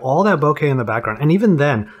 look at all that bokeh in the background. And even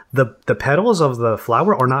then, the petals of the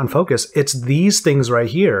flower are not in focus. It's these things right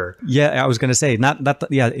here. Yeah, I was going to say,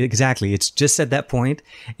 yeah, exactly. It's just at that point,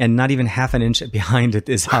 and not even half an inch behind it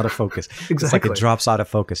is out of focus. Exactly. It's like it drops out of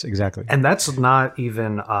focus. Exactly. And that's not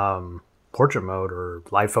even portrait mode or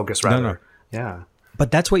live focus, rather. No. Yeah. But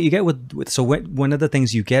that's what you get with so one of the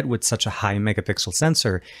things you get with such a high megapixel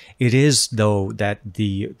sensor, it is though that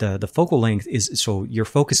the focal length is, so your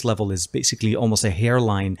focus level is basically almost a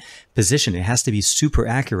hairline position. It has to be super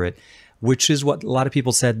accurate, which is what a lot of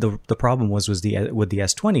people said the problem was with the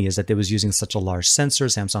S20 is that it was using such a large sensor.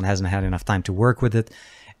 Samsung hasn't had enough time to work with it.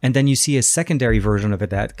 And then you see a secondary version of it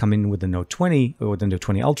that come in with the Note 20 or the Note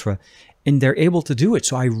 20 Ultra, and they're able to do it.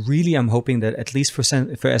 So I really am hoping that at least for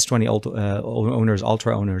S20 owners,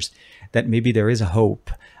 Ultra owners, that maybe there is a hope.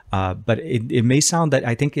 But it may sound that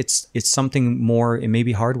I think it's something more. It may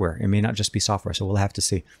be hardware. It may not just be software. So we'll have to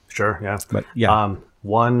see. Sure. Yeah. But yeah.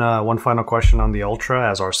 One final question on the Ultra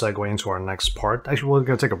as our segue into our next part. Actually, we're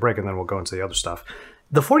going to take a break and then we'll go into the other stuff.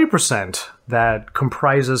 The 40% that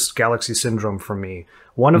comprises Galaxy Syndrome for me,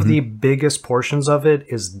 one of the biggest portions of it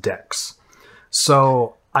is DeX.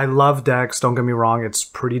 So I love DeX. Don't get me wrong. It's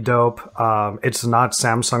pretty dope. It's not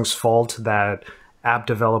Samsung's fault that app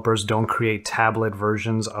developers don't create tablet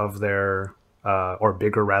versions of their or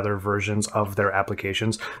bigger rather versions of their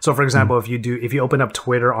applications. So for example, if you open up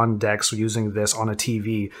Twitter on DeX using this on a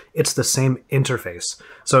TV, it's the same interface.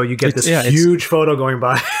 So you get this huge photo going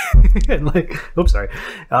by and like, oops, sorry.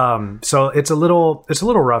 So it's a little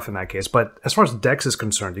rough in that case. But as far as DeX is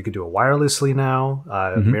concerned, you could do it wirelessly now.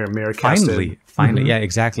 Miracasted. Finally. Yeah,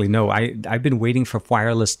 exactly. No, I've been waiting for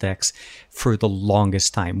wireless DeX for the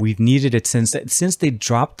longest time. We've needed it since they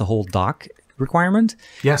dropped the whole dock requirement.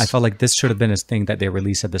 Yes. I felt like this should have been a thing that they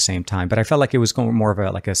released at the same time, but I felt like it was going more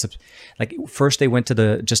of like first they went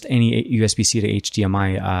to just any USB-C to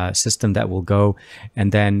HDMI system that will go,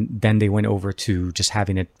 and then they went over to just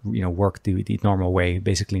having it work the normal way.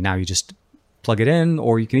 Basically now you just plug it in,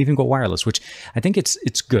 or you can even go wireless, which I think it's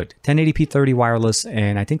good. 1080p 30 wireless,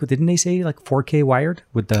 and I think didn't they say like 4K wired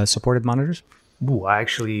with the supported monitors? Ooh, I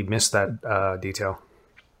actually missed that detail.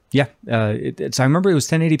 Yeah, so I remember it was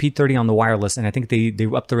 1080p 30 on the wireless, and I think they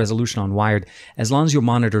upped the resolution on wired as long as your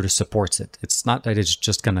monitor supports it. It's not that it's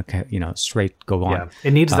just gonna straight go on. Yeah,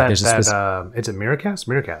 it needs that. Is it Miracast?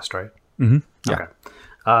 Miracast, right? Mm-hmm. Yeah. Okay.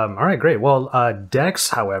 All right, great. Well, DeX,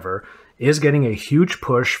 however, is getting a huge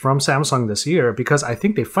push from Samsung this year because I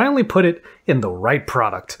think they finally put it in the right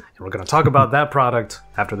product, and we're going to talk about that product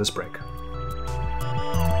after this break.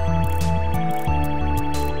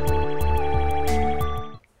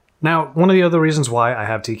 Now, one of the other reasons why I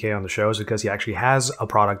have TK on the show is because he actually has a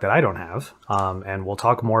product that I don't have, and we'll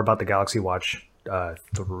talk more about the Galaxy Watch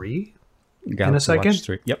 3 in a second. Watch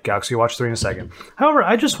 3. Yep. Galaxy Watch 3 in a second. However,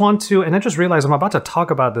 I just want to, and I just realized I'm about to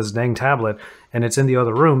talk about this dang tablet, and it's in the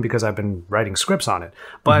other room because I've been writing scripts on it,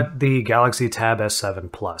 but the Galaxy Tab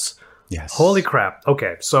S7 Plus. Yes. Holy crap.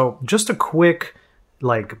 Okay, so just a quick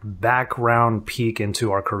background peek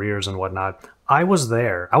into our careers and whatnot. I was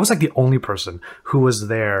there. I was like the only person who was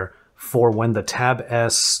there for when the Tab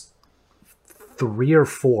S3 or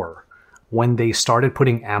 4, when they started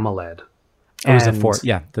putting AMOLED. It was the 4.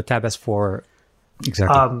 Yeah, the Tab S4.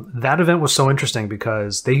 Exactly. That event was so interesting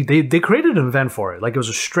because they created an event for it. Like it was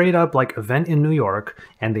a straight up event in New York,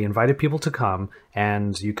 and they invited people to come,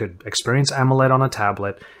 and you could experience AMOLED on a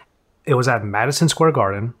tablet. It was at Madison Square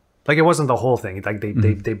Garden. Like it wasn't the whole thing. Like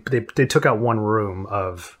they took out one room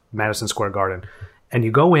of Madison Square Garden, and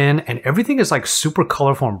you go in, and everything is super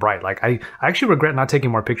colorful and bright. Like I actually regret not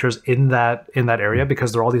taking more pictures in that area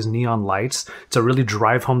because there are all these neon lights to really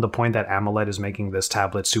drive home the point that AMOLED is making this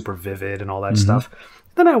tablet super vivid and all that stuff.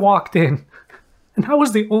 Then I walked in, and I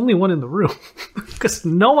was the only one in the room because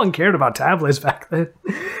no one cared about tablets back then.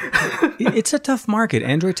 It's a tough market.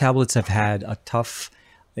 Android tablets have had a tough.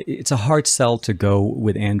 It's a hard sell to go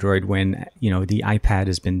with Android when the iPad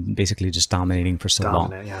has been basically just dominating for so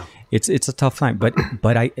long. Yeah. It's a tough time, but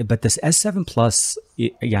this S7 Plus,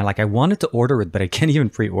 I wanted to order it, but I can't even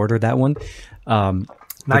pre-order that one.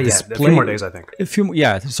 Not yet. A few more days, I think.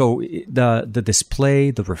 So the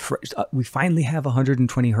display, the refresh. We finally have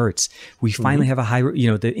 120 hertz. We finally have a high,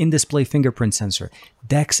 the in-display fingerprint sensor,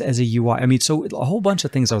 DeX as a UI. I mean, so a whole bunch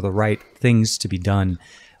of things are the right things to be done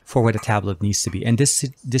for what a tablet needs to be, and this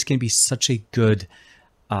can be such a good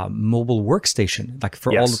mobile workstation,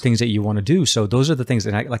 for all the things that you want to do. So those are the things,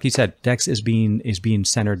 and like you said, DeX is being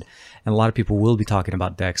centered, and a lot of people will be talking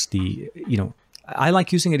about DeX. I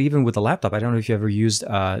like using it even with a laptop. I don't know if you ever used,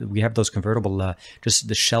 we have those convertible, just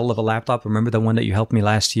the shell of a laptop. Remember the one that you helped me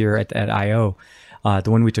last year at I/O?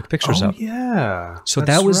 The one we took pictures of. Yeah. So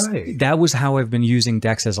that was how I've been using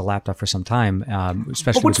Dex as a laptop for some time,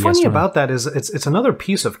 especially. But what's with the funny S20. about that is it's another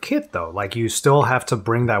piece of kit though. Like you still have to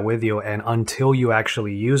bring that with you, and until you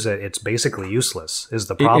actually use it, it's basically useless. Is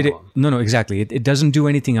the problem? No, exactly. It doesn't do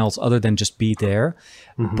anything else other than just be there.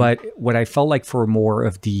 Mm-hmm. But what I felt like for more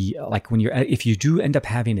of the like when if you do end up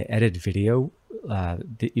having to edit video.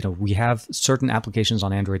 We have certain applications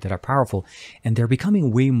on Android that are powerful, and they're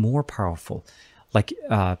becoming way more powerful. Like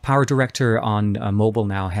Power Director on mobile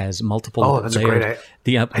now has multiple. Oh, that's layered,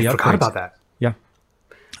 great. I forgot about that. Yeah,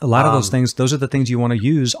 a lot of those things. Those are the things you want to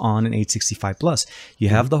use on an 865 Plus. You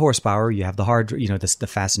have the horsepower, you have the hard, the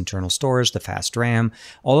fast internal storage, the fast RAM,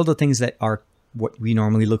 all of the things that are what we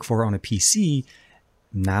normally look for on a PC.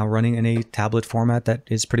 Now running in a tablet format that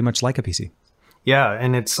is pretty much like a PC. Yeah,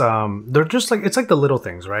 and it's they're just like it's like the little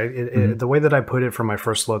things, right? The way that I put it from my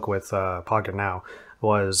first look with Pocket Now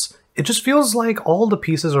was it just feels like all the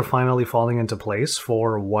pieces are finally falling into place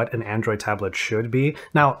for what an Android tablet should be.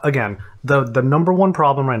 Now, again, the number one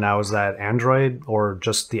problem right now is that Android or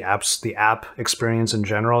just the app experience in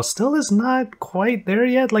general still is not quite there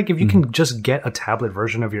yet. Like if you can just get a tablet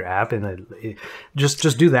version of your app and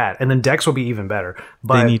just do that, and then Dex will be even better.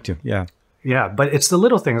 But they need to, yeah. Yeah, but it's the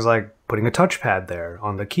little things like putting a touchpad there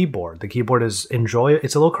on the keyboard. The keyboard is it's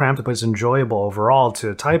a little cramped, but it's enjoyable overall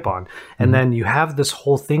to type on. And then you have this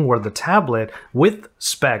whole thing where the tablet with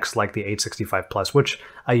specs like the 865 Plus, which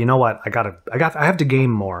you know what, I have to game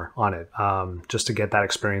more on it just to get that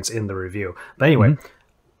experience in the review. But anyway,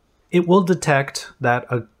 it will detect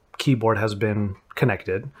that a keyboard has been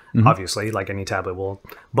connected, obviously, like any tablet will.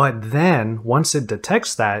 But then once it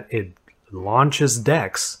detects that, it launches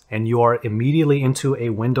Dex and you are immediately into a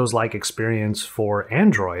Windows-like experience for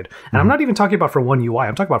Android. And I'm not even talking about for One UI,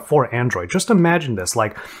 I'm talking about for Android. Just imagine this,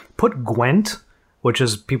 like put Gwent, which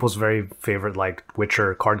is people's very favorite like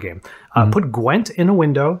Witcher card game. Put Gwent in a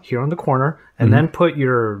window here on the corner and then put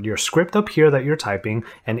your script up here that you're typing,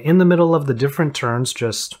 and in the middle of the different turns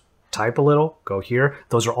just type a little, go here.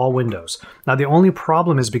 Those are all Windows. Now, the only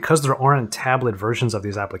problem is because there aren't tablet versions of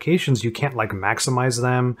these applications, you can't like maximize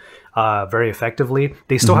them very effectively.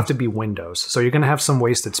 They still have to be Windows. So you're going to have some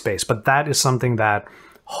wasted space. But that is something that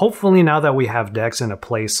hopefully now that we have Dex in a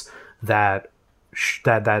place that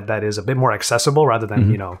is a bit more accessible rather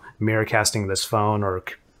than, mirror casting this phone or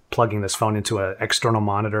plugging this phone into an external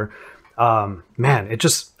monitor. Man,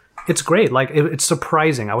 it's great. Like it's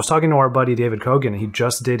surprising. I was talking to our buddy David Kogan, and he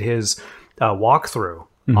just did his walkthrough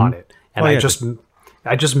on it, and I just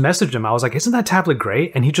messaged him. I was like, "Isn't that tablet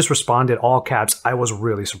great?" And he just responded all caps. I was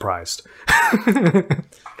really surprised.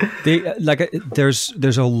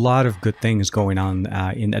 There's a lot of good things going on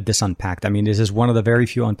in this Unpacked. I mean, this is one of the very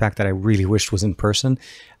few Unpacked that I really wished was in person,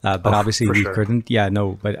 but obviously we couldn't. Yeah,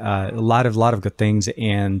 no, but a lot of good things,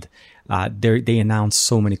 and they announced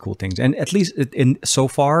so many cool things, and at least so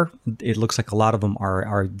far it looks like a lot of them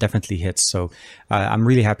are definitely hits. So I'm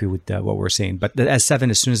really happy with what we're seeing. But the S7,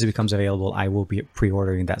 as soon as it becomes available, I will be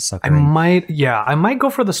pre-ordering that sucker. I might go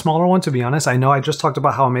for the smaller one, to be honest. I know I just talked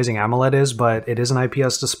about how amazing AMOLED is, but it is an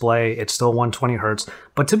IPS display. It's still 120 hertz.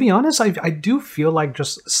 But to be honest, I do feel like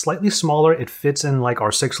just slightly smaller. It fits in like our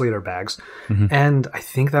 6-liter bags, and I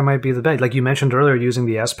think that might be the bet. Like you mentioned earlier, using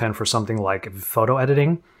the S Pen for something like photo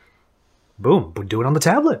editing. Boom, do it on the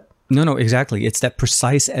tablet. No, exactly. It's that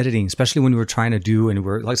precise editing, especially when we're trying to do, and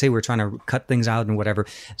we're trying to cut things out and whatever.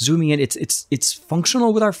 Zooming in, it's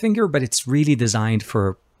functional with our finger, but it's really designed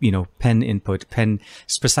for, pen input,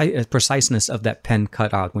 preciseness of that pen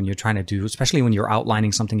cutout when you're trying to do, especially when you're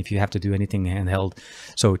outlining something, if you have to do anything handheld.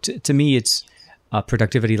 So to me, it's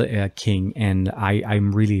productivity king, and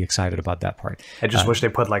I'm really excited about that part. I just wish they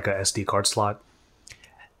put like a SD card slot.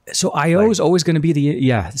 So I/O is always going to be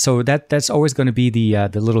so that's always going to be the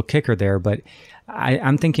little kicker there. But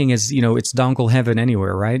I'm thinking it's dongle heaven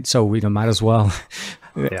anywhere, right? So we might as well.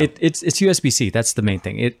 Yeah. It's USB-C. That's the main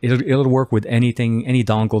thing. It'll work with anything, any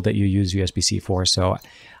dongle that you use USB-C for. So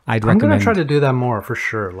I'm going to try to do that more for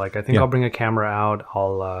sure. Like I think I'll bring a camera out.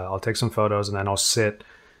 I'll take some photos, and then I'll sit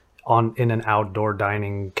in an outdoor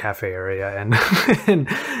dining cafe area and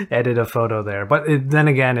edit a photo there. But then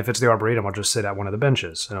again, if it's the Arboretum, I'll just sit at one of the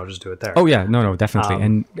benches and I'll just do it there. Oh yeah, no, definitely.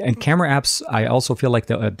 And camera apps, I also feel like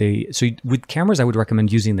with cameras, I would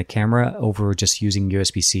recommend using the camera over just using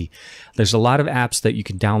USB-C. There's a lot of apps that you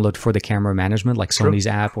can download for the camera management, like Sony's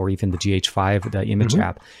app or even the GH5, the image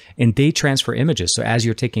app, and they transfer images. So as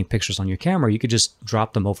you're taking pictures on your camera, you could just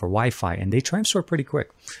drop them over Wi-Fi and they transfer pretty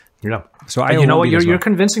quick. Yeah. So you know what? You're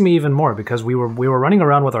convincing me even more because we were running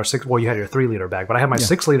around with our you had your 3-liter bag, but I have my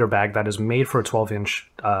 6-liter bag that is made for a 12-inch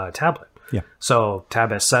tablet. Yeah. So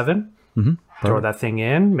Tab S7, throw that thing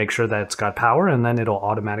in, make sure that it's got power, and then it'll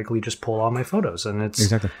automatically just pull all my photos. And it's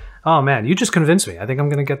exactly. Oh man, you just convinced me. I think I'm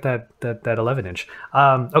gonna get that 11-inch.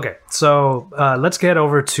 Okay, so let's get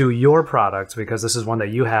over to your product because this is one that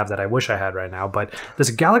you have that I wish I had right now. But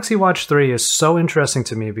this Galaxy Watch 3 is so interesting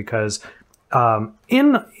to me because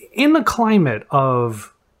in the climate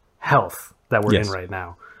of health that we're in right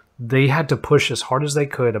now, they had to push as hard as they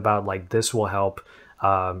could about like this will help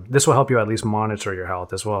you at least monitor your health.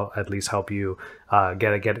 This will at least help you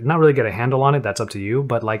get not really get a handle on it. That's up to you,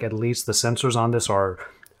 but like at least the sensors on this are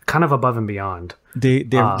kind of above and beyond.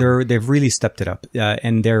 They've really stepped it up,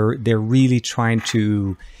 and they're really trying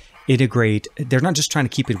to integrate. They're not just trying to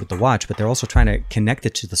keep it with the watch, but they're also trying to connect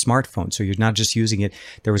it to the smartphone. So you're not just using it.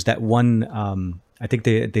 There was that one. I think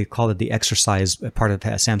they call it the exercise part of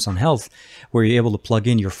Samsung Health, where you're able to plug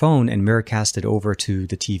in your phone and mirrorcast it over to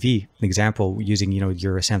the TV. An example using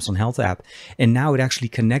your Samsung Health app, and now it actually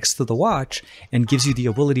connects to the watch and gives you the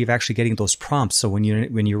ability of actually getting those prompts. So when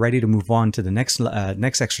you're ready to move on to the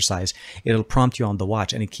next exercise, it'll prompt you on the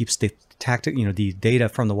watch, and it keeps the the data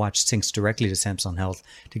from the watch syncs directly to Samsung Health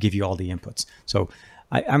to give you all the inputs. So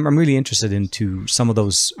I'm really interested into some of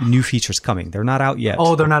those new features coming. They're not out yet.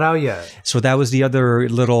 Oh, they're not out yet. So that was the other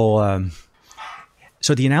little.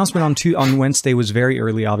 So the announcement on Wednesday was very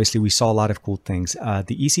early. Obviously, we saw a lot of cool things.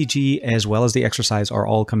 The ECG as well as the exercise are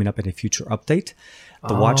all coming up in a future update.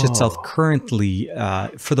 The watch itself currently,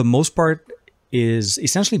 for the most part, is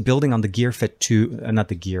essentially building on the Gear Fit 2, not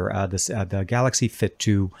the Gear, the Galaxy Fit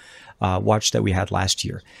 2 watch that we had last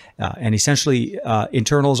year. And essentially,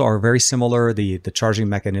 internals are very similar. The charging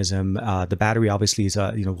mechanism, the battery obviously is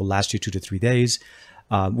will last you 2 to 3 days.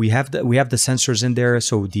 We have the sensors in there,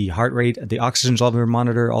 so the heart rate, the oxygen level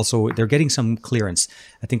monitor. Also, they're getting some clearance.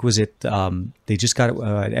 I think they just got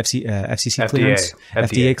FCC clearance,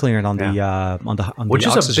 FDA clearance on the which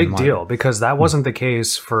is a big monitor. Deal because that wasn't the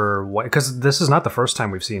case for because this is not the first time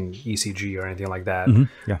we've seen ECG or anything like that.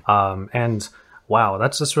 And wow,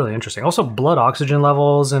 that's really interesting. Also, blood oxygen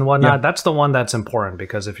levels and whatnot. Yeah. That's the one that's important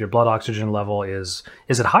because if your blood oxygen level is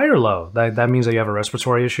it high or low? That means that you have a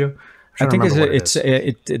respiratory issue. I think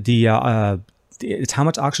it's how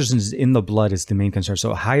much oxygen is in the blood is the main concern.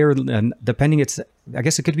 So higher, depending, I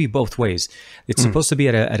guess it could be both ways. It's supposed to be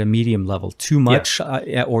at a medium level. Too much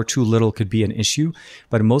or too little could be an issue.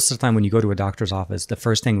 But most of the time, when you go to a doctor's office, the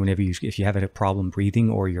first thing if you have a problem breathing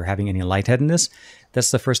or you're having any lightheadedness,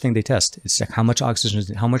 that's the first thing they test. It's like how much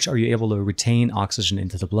oxygen, how much are you able to retain oxygen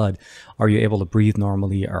into the blood? Are you able to breathe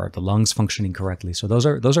normally? Are the lungs functioning correctly? So those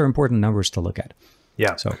are important numbers to look at.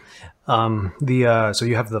 Yeah. So, so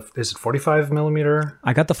you have is it 45 millimeter?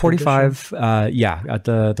 I got the 45.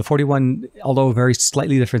 The 41, although very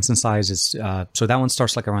slightly different in size, is so that one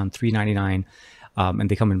starts like around $399, and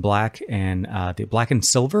they come in black and the black and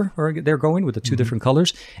silver. Or they're going with the two different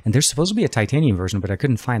colors, and there's supposed to be a titanium version, but I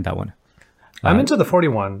couldn't find that one. I'm into the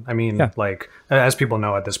 41. I mean, like, as people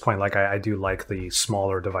know at this point, like, I do like the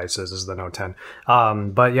smaller devices as the Note 10.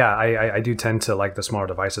 But yeah, I do tend to like the smaller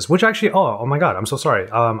devices, which actually, oh my God, I'm so sorry.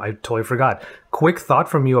 I totally forgot. Quick thought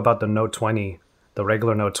from you about the Note 20, the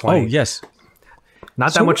regular Note 20. Oh, yes.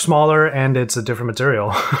 Not that much smaller, and it's a different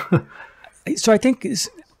material. So I think...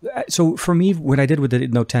 So for me, what I did with the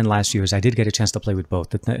Note 10 last year is I did get a chance to play with both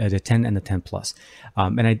the 10 and the 10 Plus,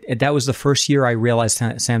 and that was the first year I realized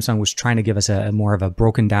Samsung was trying to give us a more of a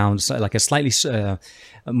broken down, like a slightly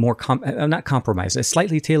more not compromised, a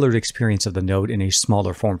slightly tailored experience of the Note in a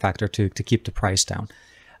smaller form factor to keep the price down.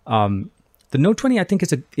 The Note 20 I think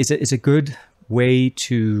is a good way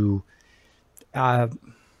to.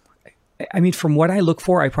 I mean, from what I look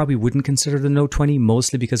for, I probably wouldn't consider the Note 20,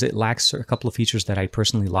 mostly because it lacks a couple of features that I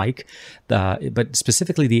personally like, but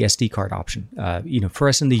specifically the SD card option. For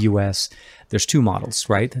us in the US, there's two models,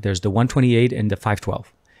 right? There's the 128 and the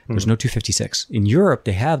 512. There's no 256. In Europe,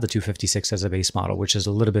 they have the 256 as a base model, which is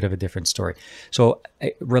a little bit of a different story. So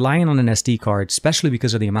relying on an SD card, especially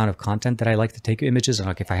because of the amount of content that I like to take images, and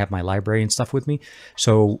like if I have my library and stuff with me.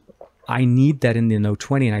 So I need that in the Note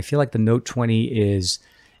 20, and I feel like the Note 20 is...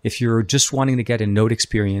 If you're just wanting to get a Note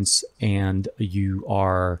experience and you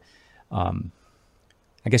are, I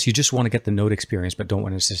guess you just want to get the Note experience, but don't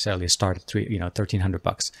want to necessarily start at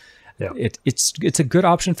 $1,300. Yeah. It's a good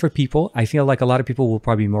option for people. I feel like a lot of people will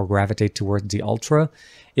probably more gravitate towards the Ultra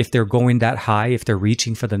if they're going that high, if they're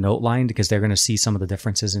reaching for the Note line, because they're going to see some of the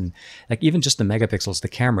differences in like even just the megapixels, the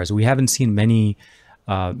cameras. We haven't seen many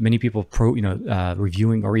many people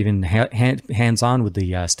reviewing or even hands-on with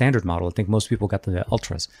the standard model. I think most people got the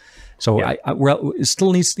Ultras. So it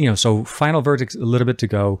still needs, so final verdict, a little bit to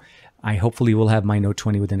go. I hopefully will have my Note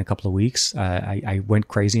 20 within a couple of weeks. I went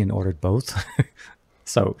crazy and ordered both.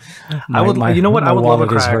 So I would love a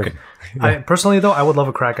crack. Yeah. Personally, though, I would love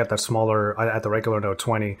a crack at the regular Note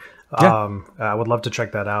 20. I would love to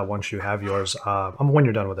check that out once you have yours. When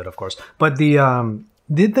you're done with it, of course. But the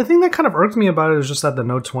thing that kind of irked me about it is just that the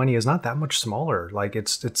Note 20 is not that much smaller. Like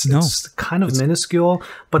it's kind of minuscule.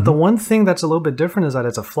 But the one thing that's a little bit different is that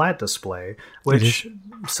it's a flat display, which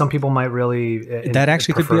some people might really that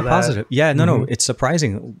actually could be a positive. Yeah, no, it's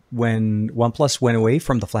surprising when OnePlus went away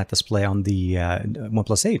from the flat display on the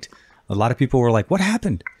OnePlus 8. A lot of people were like, "What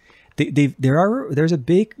happened?" There's a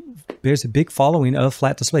big following of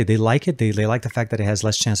flat display. They like it. They like the fact that it has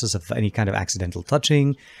less chances of any kind of accidental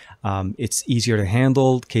touching. It's easier to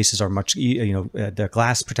handle. Cases are much, the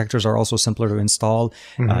glass protectors are also simpler to install.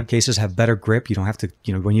 Cases have better grip. You don't have to,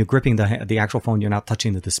 when you're gripping the actual phone, you're not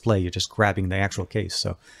touching the display. You're just grabbing the actual case.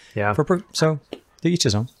 So yeah. So to each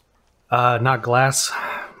his own. Not glass.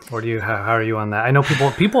 Or how are you on that? I know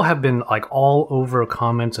people have been like all over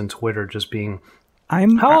comments and Twitter just being.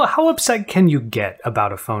 How upset can you get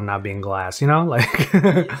about a phone not being glass?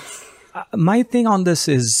 My thing on this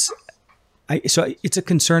is, so it's a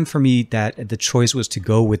concern for me that the choice was to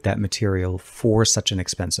go with that material for such an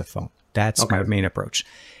expensive phone. That's my main approach.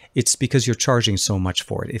 It's because you're charging so much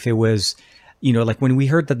for it. If it was, like when we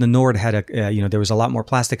heard that the Nord had there was a lot more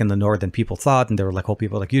plastic in the Nord than people thought, and there were like whole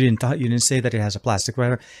people like you didn't say that it has a plastic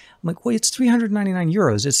wrapper. I'm like, well, it's 399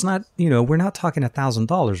 euros. It's not, we're not talking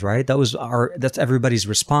 $1,000, right? That's everybody's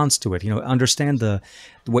response to it. Understand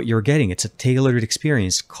what you're getting. It's a tailored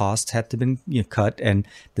experience. Costs had to been cut, and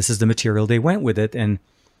this is the material they went with it. And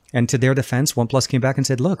to their defense, OnePlus came back and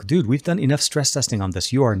said, look, dude, we've done enough stress testing on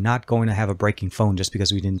this. You are not going to have a breaking phone just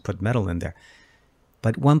because we didn't put metal in there.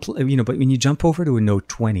 But but when you jump over to a Note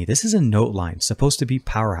 20, this is a Note line, supposed to be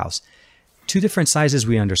powerhouse. Two different sizes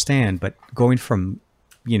we understand, but going from,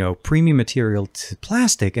 premium material to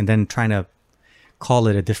plastic and then trying to call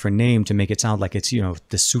it a different name to make it sound like it's,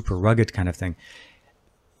 the super rugged kind of thing.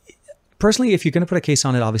 Personally, if you're going to put a case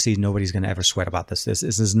on it, obviously nobody's going to ever sweat about this. This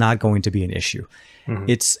is not going to be an issue.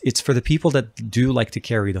 It's for the people that do like to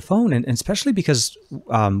carry the phone, and especially because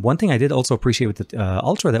one thing I did also appreciate with the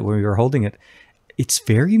Ultra that when we were holding it, it's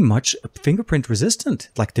very much fingerprint resistant.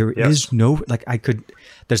 Like there is no,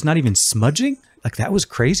 there's not even smudging. Like that was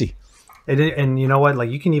crazy. And you know what?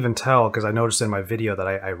 Like you can even tell, because I noticed in my video that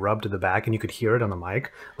I rubbed the back and you could hear it on the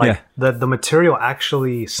mic. Like the material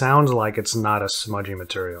actually sounds like it's not a smudgy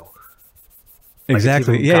material. Like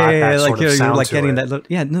exactly. Yeah. Like you're like getting that.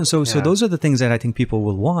 Yeah. No. So those are the things that I think people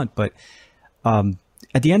will want. But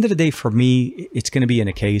at the end of the day, for me, it's going to be in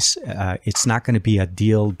a case. It's not going to be a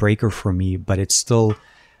deal breaker for me, but it's still,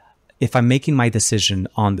 if I'm making my decision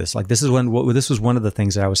on this, like this was one of the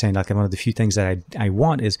things that I was saying, like one of the few things that I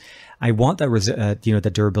want is I want that,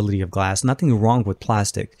 the durability of glass. Nothing wrong with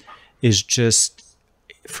plastic. Is just,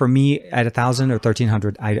 for me, at 1,000 or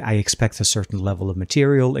 1,300, I expect a certain level of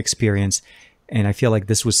material experience. And I feel like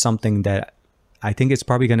this was something that I think it's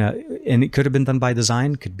probably going to, and it could have been done by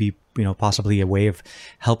design, could be, possibly a way of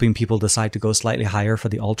helping people decide to go slightly higher for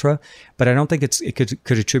the Ultra. But I don't think it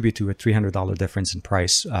could attribute to a $300 difference in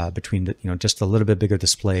price between the, just a little bit bigger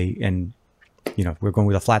display and, we're going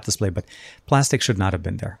with a flat display, but plastic should not have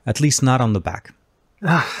been there, at least not on the back.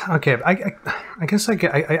 Okay, I guess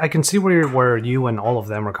I can see where you and all of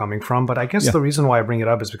them are coming from, but I guess the reason why I bring it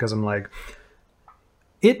up is because I'm like,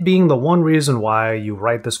 it being the one reason why you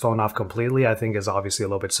write this phone off completely, I think is obviously a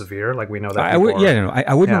little bit severe. Like we know that. I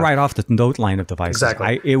wouldn't write off the Note line of devices.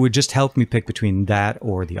 Exactly. It would just help me pick between that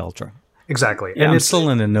or the Ultra. Exactly. Yeah, and it's still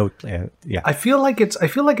in a Note. I feel like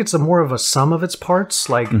it's a more of a sum of its parts.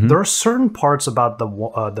 Like there are certain parts about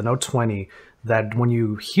the Note 20 that when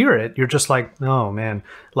you hear it, you're just like, oh man.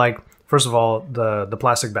 Like first of all, the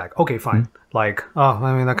plastic back. Okay, fine. Like, oh,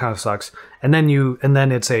 I mean that kind of sucks. And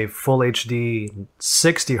then it's a full HD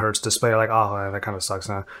 60 hertz display. Like, oh, that kind of sucks.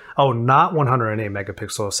 Huh? Oh, not 108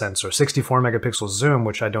 megapixel sensor, 64 megapixel zoom,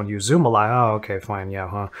 which I don't use zoom a lot. Oh, okay, fine, yeah,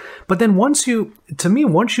 huh? But then once you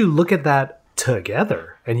look at that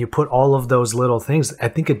together and you put all of those little things, I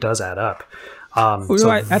think it does add up.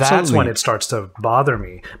 That's when it starts to bother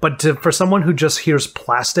me. But for someone who just hears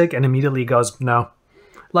plastic and immediately goes, no.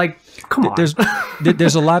 Like, come on.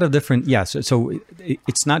 There's a lot of different, so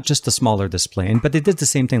it's not just a smaller display, but they did the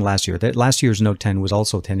same thing last year. Last year's Note 10 was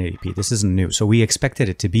also 1080p. This isn't new. So we expected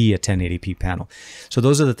it to be a 1080p panel. So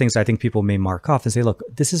those are the things I think people may mark off and say, look,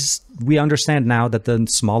 we understand now that the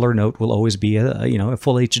smaller Note will always be a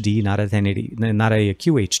full HD, not a 1080, not a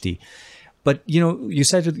QHD. But, you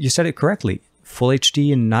said it correctly. Full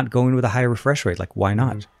HD and not going with a high refresh rate. Like, why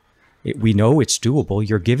not? We know it's doable.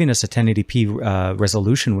 You're giving us a 1080p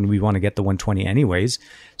resolution when we want to get the 120 anyways.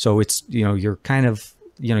 So it's, you're kind of,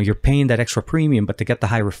 you're paying that extra premium, but to get the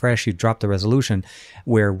high refresh, you drop the resolution,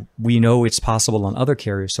 where we know it's possible on other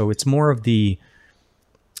carriers. So it's more of the,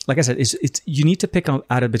 like I said, it's you need to pick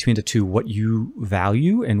out of between the two what you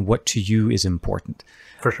value and what to you is important.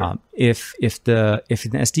 For sure. If an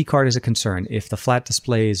SD card is a concern, if the flat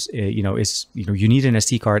displays, you need an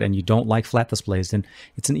SD card and you don't like flat displays, then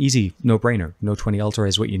it's an easy no-brainer. Note 20 Ultra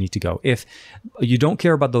is what you need to go. If you don't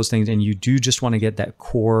care about those things and you do just want to get that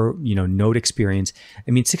core, Note experience,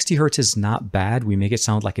 I mean, 60 hertz is not bad. We make it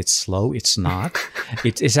sound like it's slow. It's not.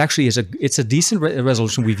 It's actually it's a decent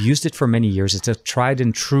resolution. We've used it for many years. It's a tried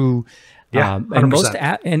and true. Yeah, and most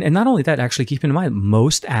and not only that, actually keep in mind,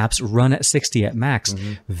 most apps run at 60 at max.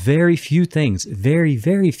 Very few things, very,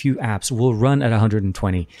 very few apps will run at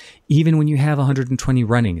 120, even when you have 120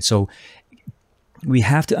 running. So we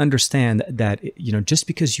have to understand that, just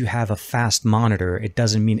because you have a fast monitor, it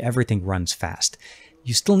doesn't mean everything runs fast.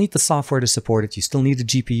 You still need the software to support it. You still need the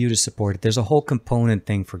GPU to support it. There's a whole component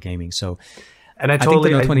thing for gaming. So. And I totally,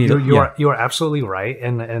 you are absolutely right,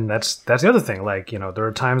 and that's the other thing. Like, there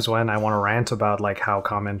are times when I want to rant about like how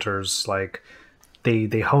commenters like they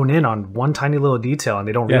hone in on one tiny little detail and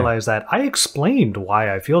they don't realize that I explained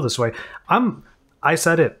why I feel this way. I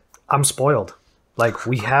said it. I'm spoiled. Like,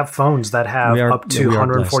 we have phones that have up to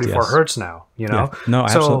 144 hertz now. No,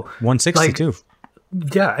 absolutely. 160 too.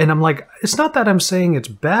 Yeah, and I'm like, it's not that I'm saying it's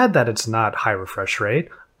bad that it's not high refresh rate.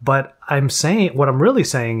 But what I'm really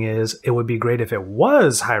saying is it would be great if it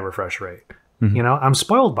was high refresh rate. I'm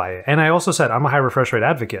spoiled by it. And I also said I'm a high refresh rate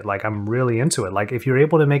advocate. Like, I'm really into it. Like, if you're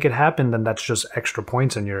able to make it happen, then that's just extra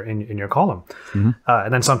points in your column.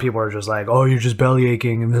 And then some people are just like, oh, you're just belly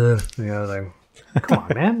aching. And like, come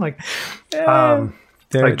on, man. Like,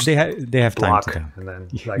 they have time to and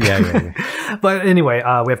then But anyway,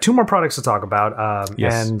 we have two more products to talk about,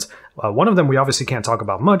 and one of them we obviously can't talk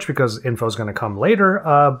about much because info is going to come later.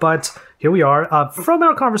 But here we are. From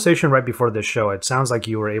our conversation right before this show, it sounds like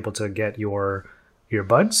you were able to get your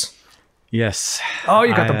earbuds. Yes. Oh,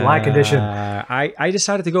 you got the black edition. I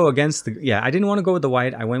decided to go against I didn't want to go with the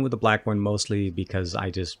white. I went with the black one mostly because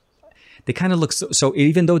they kind of look so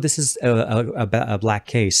even though this is a black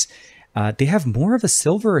case. They have more of a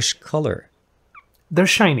silverish color. They're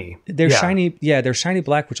shiny. They're shiny. Yeah, they're shiny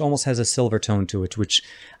black, which almost has a silver tone to it, which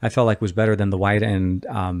I felt like was better than the white. And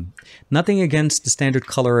nothing against the standard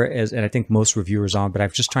color, and I think most reviewers on, but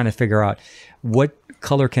I'm just trying to figure out what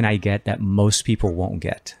color can I get that most people won't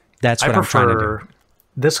get. That's what I'm trying to do.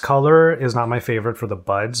 This color is not my favorite for the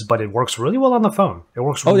buds, but it works really well on the phone. It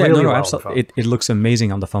works really well absolutely. on the phone. It looks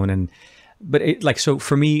amazing on the phone, so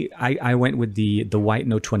for me, I went with the white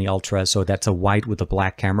Note 20 Ultra. So that's a white with a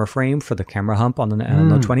black camera frame for the camera hump on the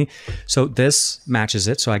Note 20. So this matches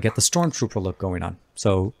it. So I get the Stormtrooper look going on.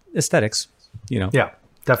 So aesthetics, Yeah,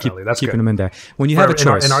 definitely. That's keeping good. them in there. When you have a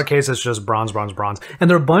choice. In our case, it's just bronze. And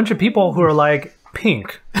there are a bunch of people who are like,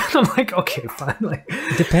 pink. I'm like, okay, fine. Like,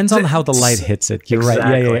 depends on how the light hits it. You're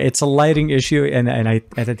exactly. Right. Yeah. It's a lighting issue, and I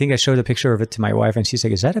think I showed a picture of it to my wife, and she's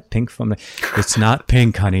like, "Is that a pink phone?" It's not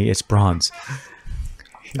pink, honey. It's bronze.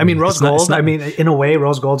 I mean, rose gold. In a way,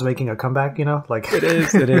 rose gold's making a comeback. Like it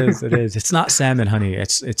is. It's not salmon, honey.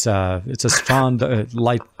 It's a strong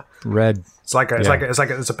light red.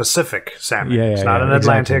 It's a Pacific salmon. It's not an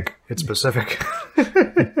Atlantic. Exactly. It's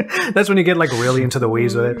Pacific. That's when you get like really into the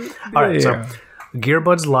weeds with it. All right, so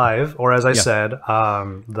Gearbuds Live, or as I said,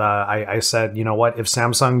 I said, you know what? If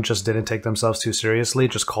Samsung just didn't take themselves too seriously,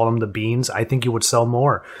 just call them the Beans, I think you would sell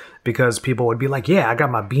more because people would be like, yeah, I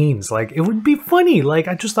got my beans. Like, it would be funny. Like,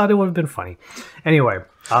 I just thought it would have been funny. Anyway,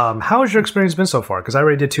 how has your experience been so far? Because I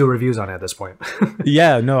already did 2 reviews on it at this point.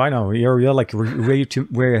 Yeah, no, I know. You're like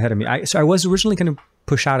way ahead of me. So I was originally going to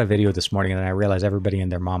push out a video this morning, and then I realized everybody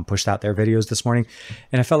and their mom pushed out their videos this morning.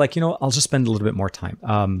 And I felt like, I'll just spend a little bit more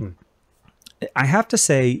time. I have to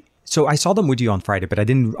say, so I saw them with you on Friday, but I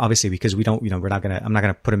didn't, obviously, because I'm not going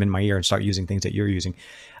to put them in my ear and start using things that you're using.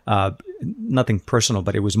 Nothing personal,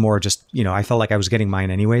 but it was more just, I felt like I was getting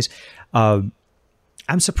mine anyways. I'm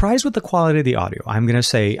surprised with the quality of the audio. I'm going to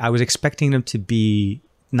say I was expecting them to be,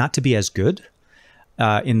 not to be as good.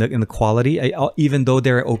 in the quality. Even though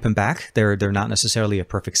they're open back, they're not necessarily a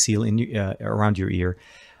perfect seal around your ear.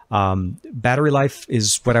 Battery life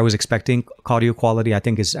is what I was expecting. Audio quality, I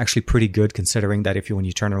think, is actually pretty good, considering that when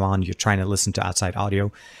you turn it on, you're trying to listen to outside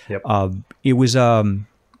audio. Yep. It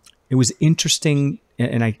was interesting,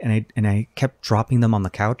 and I kept dropping them on the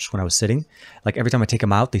couch when I was sitting. Like every time I take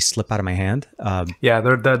them out, they slip out of my hand.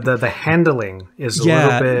 The handling is a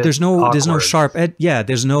little bit there's no awkward. sharp edge. Yeah,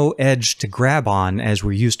 there's no edge to grab on as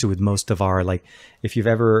we're used to with most of our, like, if you've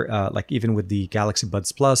ever even with the Galaxy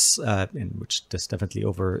Buds Plus, which is definitely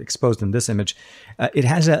overexposed in this image, it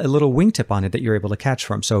has a little wingtip on it that you're able to catch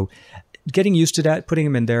from. So getting used to that, putting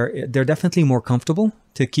them in there, they're definitely more comfortable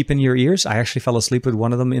to keep in your ears. I actually fell asleep with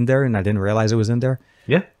one of them in there, and I didn't realize it was in there.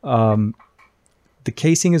 Yeah. The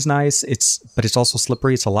casing is nice, but it's also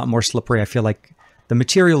slippery. It's a lot more slippery. I feel like the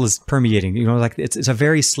material is permeating. Like it's a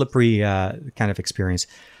very slippery kind of experience.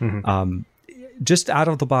 Mm-hmm. Just out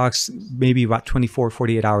of the box, maybe about 24,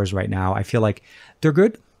 48 hours right now. I feel like they're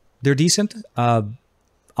good. They're decent.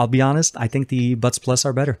 I'll be honest. I think the Buds Plus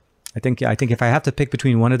are better. I think if I have to pick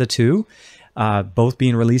between one of the two, both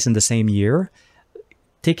being released in the same year,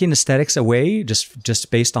 taking aesthetics away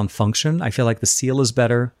just based on function, I feel like the seal is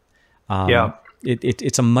better.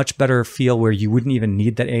 It's a much better feel where you wouldn't even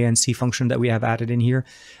need that ANC function that we have added in here.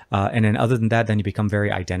 And then other than that, then you become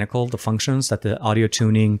very identical. The functions, that the audio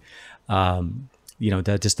tuning,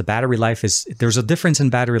 just the battery life there's a difference in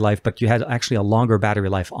battery life, but you had actually a longer battery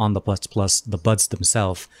life on the Buds Plus, the buds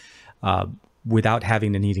themselves, without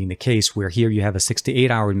having to needing the case, where here you have a 6 to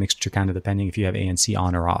 8 hour mixture, kind of depending if you have ANC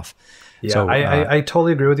on or off. Yeah, so, I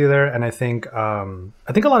totally agree with you there. And I think a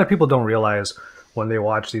lot of people don't realize when they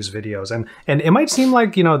watch these videos, and it might seem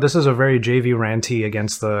like, this is a very JV ranty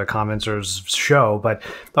against the commenters show, but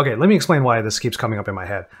okay, let me explain why this keeps coming up in my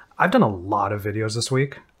head. I've done a lot of videos this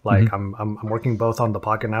week. Like I'm working both on the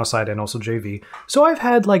Pocket Now side and also JV. So I've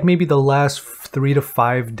had like maybe the last 3 to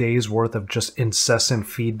 5 days worth of just incessant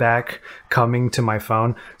feedback coming to my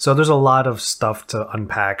phone. So there's a lot of stuff to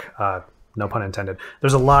unpack. No pun intended.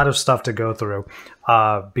 There's a lot of stuff to go through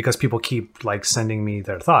because people keep like sending me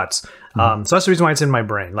their thoughts. So that's the reason why it's in my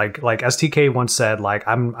brain. Like STK once said, like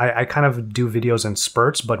I kind of do videos in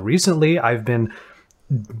spurts, but recently I've been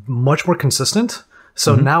much more consistent.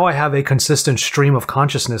 So now I have a consistent stream of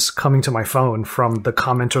consciousness coming to my phone from the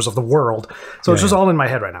commenters of the world. So it's just all in my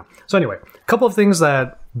head right now. So anyway, a couple of things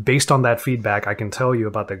that, based on that feedback, I can tell you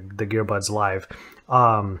about the Gearbuds Live.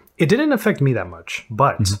 It didn't affect me that much,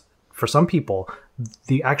 but for some people,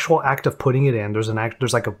 the actual act of putting it in, there's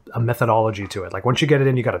like a methodology to it. Like once you get it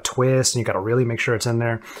in, you got to twist and you got to really make sure it's in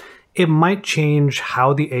there. It might change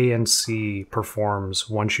how the ANC performs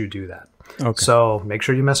once you do that. Okay. So make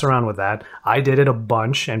sure you mess around with that. I did it a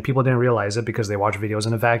bunch, and people didn't realize it because they watch videos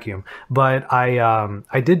in a vacuum. But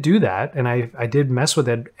I did do that, and I did mess with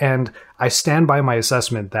it, and I stand by my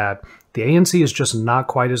assessment that the ANC is just not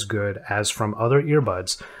quite as good as from other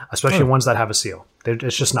earbuds, especially ones that have a seal.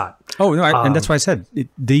 It's just not. Oh, no, and that's why I said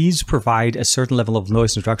these provide a certain level of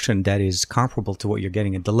noise reduction that is comparable to what you're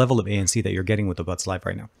getting at the level of ANC that you're getting with the Buds Live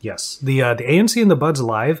right now. Yes. The ANC in the Buds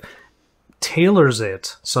Live tailors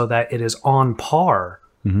it so that it is on par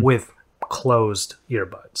with closed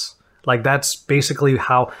earbuds. Like that's basically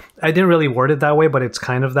how, I didn't really word it that way, but it's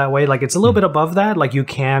kind of that way. Like it's a little bit above that. Like you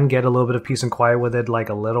can get a little bit of peace and quiet with it, like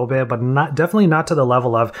a little bit, but definitely not to the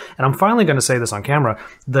level of, and I'm finally going to say this on camera,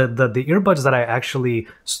 the earbuds that I actually,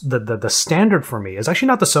 the standard for me is actually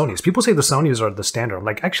not the Sonys. People say the Sonys are the standard. I'm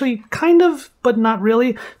like, actually kind of, but not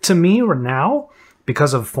really. To me or now,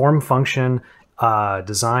 because of form, function,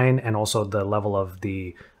 design, and also the level of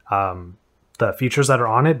the features that are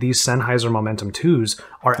on it, these Sennheiser Momentum 2s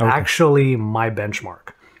are actually my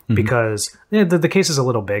benchmark because the case is a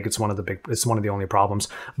little big. It's one of the only problems,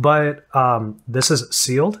 but this is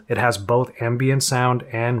sealed. It has both ambient sound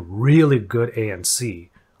and really good ANC,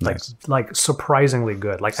 like surprisingly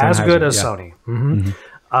good, like Sennheiser, as good as Sony.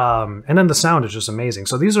 And then the sound is just amazing.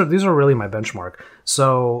 So these are really my benchmark.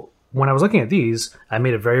 So when I was looking at these, I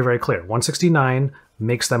made it very, very clear. $169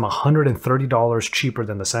 makes them $130 cheaper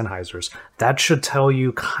than the Sennheisers. That should tell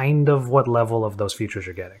you kind of what level of those features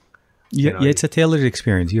you're getting. Yeah, it's a tailored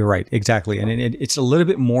experience. You're right. Exactly. And it's a little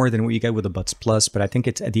bit more than what you get with the Buds Plus, but I think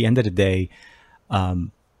it's at the end of the day,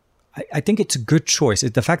 I think it's a good choice.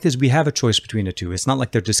 The fact is we have a choice between the two. It's not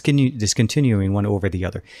like they're discontinuing one over the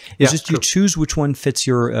other. It's just you choose which one fits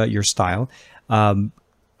your style.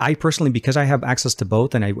 I personally, because I have access to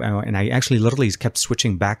both, and I actually literally kept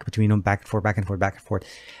switching back between them, back and forth, back and forth, back and forth.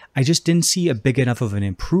 I just didn't see a big enough of an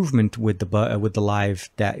improvement with the Live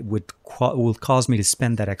that would cause me to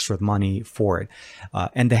spend that extra money for it.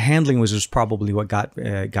 And the handling was just probably what got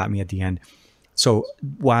me at the end. So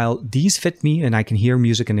while these fit me and I can hear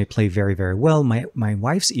music and they play very, very well, my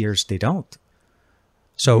wife's ears, they don't.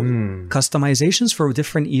 So customizations for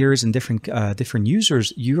different ears and different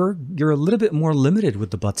users, you're a little bit more limited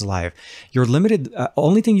with the Buds Live. You're limited.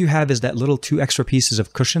 Only thing you have is that little 2 extra pieces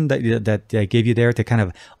of cushion that I gave you there to kind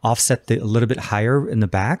of offset a little bit higher in the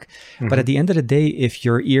back. But at the end of the day, if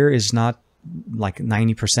your ear is not like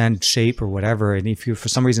 90% shape or whatever, and if you for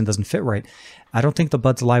some reason doesn't fit right, I don't think the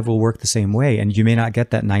Buds Live will work the same way, and you may not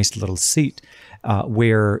get that nice little seat.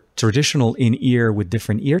 Where traditional in-ear with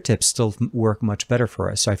different ear tips still work much better for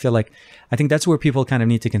us. So I think that's where people kind of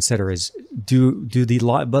need to consider is, do the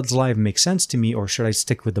Buds Live make sense to me, or should I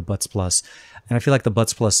stick with the Buds Plus? And I feel like the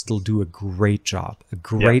Buds Plus still do a great job,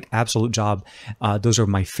 absolute job. Those are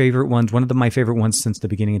my favorite ones. One of my favorite ones since the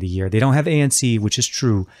beginning of the year. They don't have ANC, which is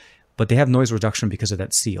true, but they have noise reduction because of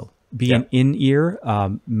that seal. Being in-ear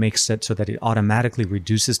makes it so that it automatically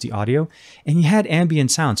reduces the audio. And you had ambient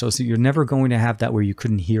sound, so you're never going to have that where you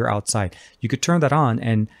couldn't hear outside. You could turn that on,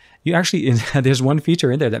 and you actually, there's one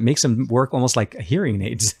feature in there that makes them work almost like hearing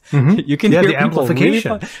aids. You can hear the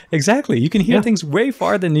amplification. Really exactly. You can hear things way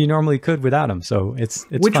farther than you normally could without them. So it's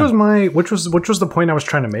which fun. was the point I was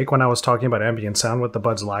trying to make when I was talking about ambient sound with the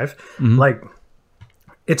Buds Live. Like,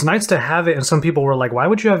 it's nice to have it, and some people were like, why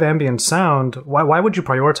would you have ambient sound? Why would you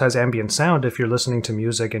prioritize ambient sound if you're listening to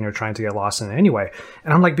music and you're trying to get lost in it anyway?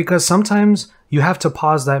 And I'm like, because sometimes you have to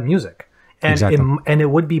pause that music. And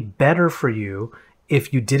it would be better for you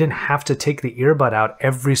if you didn't have to take the earbud out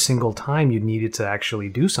every single time you needed to actually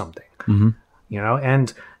do something. You know?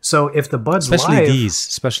 And so if the Buds Live...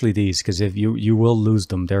 Especially these, because if you will lose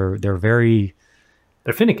them. They're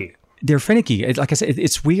finicky. They're finicky. Like I said,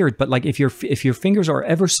 it's weird, but like if your fingers are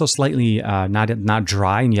ever so slightly not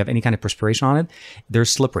dry and you have any kind of perspiration on it, they're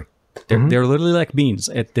slippery. They're literally like beans.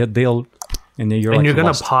 You're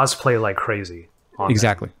gonna pause play like crazy.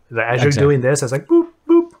 Exactly. As you're doing this, it's like boop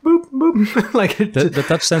boop boop boop. Like the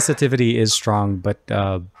touch sensitivity is strong, but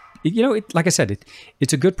like I said,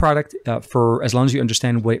 it's a good product for as long as you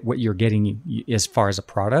understand what you're getting as far as a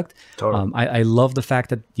product. Totally. I love the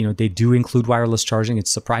fact that they do include wireless charging.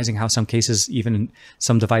 It's surprising how some cases, even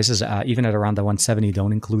some devices, even at around the 170,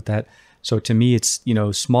 don't include that. So to me, it's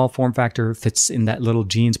small form factor, fits in that little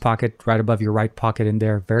jeans pocket right above your right pocket in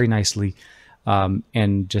there very nicely,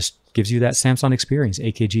 and just gives you that Samsung experience,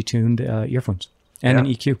 AKG tuned earphones and an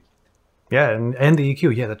EQ. Yeah, and the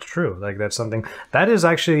EQ. Yeah, that's true. Like that's something that is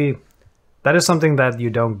something that you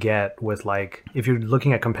don't get with, like, if you're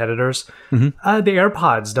looking at competitors. The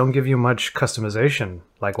AirPods don't give you much customization,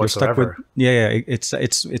 like, whatsoever.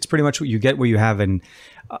 It's pretty much what you get where you have, and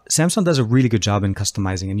Samsung does a really good job in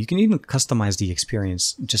customizing, and you can even customize the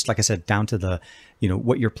experience, just like I said, down to the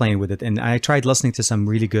what you're playing with it. And I tried listening to some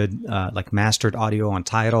really good like mastered audio on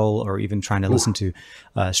Tidal, or even trying to listen to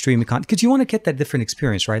streaming content, because you want to get that different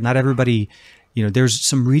experience, right? Not everybody, there's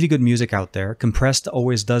some really good music out there. Compressed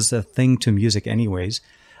always does a thing to music anyways.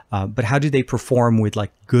 But how do they perform with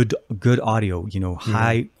like good audio,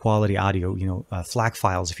 high quality audio, FLAC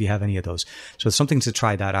files, if you have any of those. So it's something to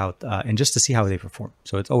try that out, and just to see how they perform.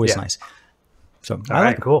 So it's always nice. So all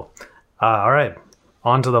right, cool. All right,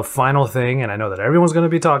 on to the final thing. And I know that everyone's going to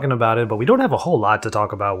be talking about it, but we don't have a whole lot to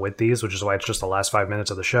talk about with these, which is why it's just the last 5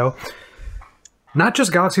 minutes of the show. Not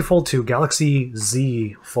just Galaxy Fold 2, Galaxy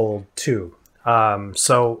Z Fold 2.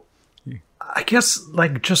 So I guess,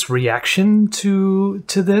 like, just reaction to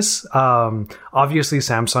this. Obviously,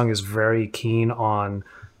 Samsung is very keen on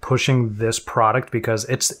pushing this product because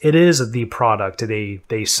it is the product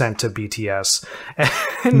they sent to BTS,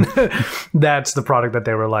 and that's the product that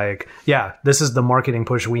they were like, yeah, this is the marketing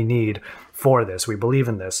push we need for this. We believe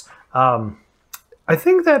in this. I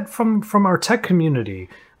think that from our tech community,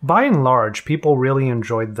 by and large, people really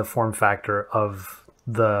enjoyed the form factor of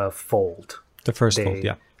the Fold. The first Fold,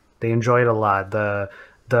 yeah. They enjoy it a lot. The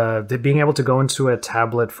being able to go into a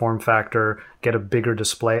tablet form factor, get a bigger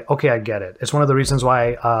display. Okay, I get it. It's one of the reasons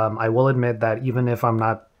why I will admit that even if I'm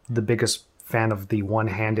not the biggest fan of the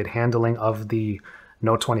one-handed handling of the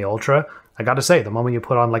Note 20 Ultra, I got to say, the moment you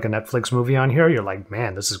put on like a Netflix movie on here, you're like,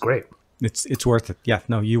 man, this is great. It's worth it. Yeah,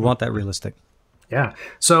 no, you want that realistic. Yeah.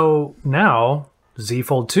 So now Z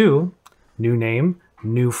Fold 2, new name,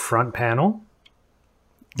 new front panel.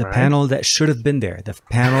 The panel that should have been there, the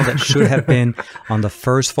panel that should have been on the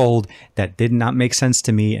first Fold, that did not make sense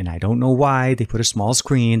to me, and I don't know why they put a small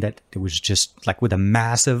screen that it was just like with a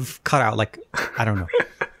massive cutout. Like, I don't know.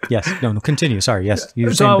 Yes, no, continue. Sorry, yes. You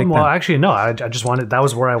were saying big panel. Actually, no. I just wanted, that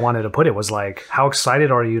was where I wanted to put it. Was like, how excited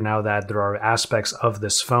are you now that there are aspects of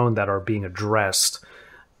this phone that are being addressed?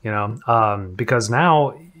 You know, because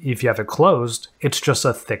now if you have it closed, it's just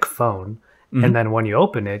a thick phone. And then when you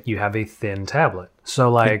open it, you have a thin tablet.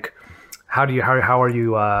 So like, how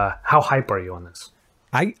hype are you on this?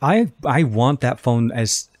 I want that phone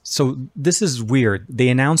as, so this is weird. They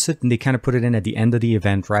announced it and they kind of put it in at the end of the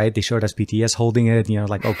event, right? They showed us BTS holding it, you know,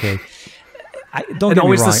 like, okay. Don't get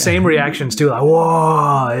me wrong. The same reactions too, like,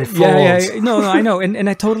 whoa, it folds. Yeah. No, I know, and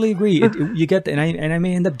I totally agree. You get, and I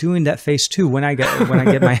may end up doing that face too when I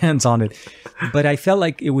get my hands on it. But I felt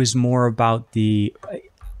like it was more about the.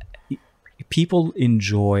 People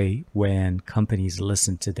enjoy when companies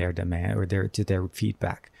listen to their demand or to their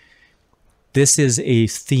feedback. This is a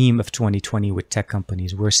theme of 2020 with tech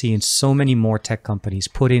companies. We're seeing so many more tech companies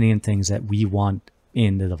putting in things that we want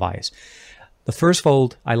in the device. The first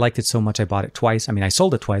Fold, I liked it so much I bought it twice. I mean, I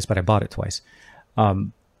sold it twice, but I bought it twice.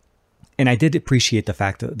 And I did appreciate the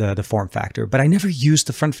fact the form factor, but I never used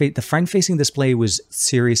the front-facing display. Was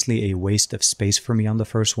seriously a waste of space for me on the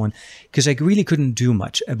first one because I really couldn't do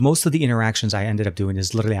much. Most of the interactions I ended up doing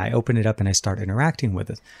is literally I open it up and I start interacting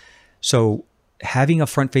with it. So having a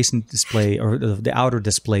front-facing display or the outer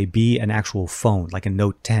display be an actual phone, like a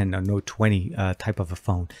Note 10 or Note 20 type of a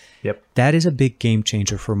phone, that is a big game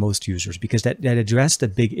changer for most users because that addressed a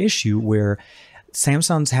big issue where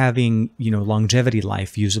Samsung's having, longevity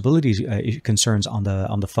life, usability concerns on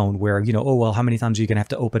the phone where, oh, well, how many times are you going to have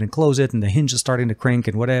to open and close it and the hinge is starting to crank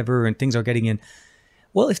and whatever and things are getting in.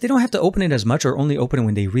 Well, if they don't have to open it as much or only open it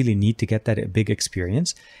when they really need to get that big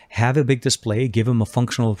experience, have a big display, give them a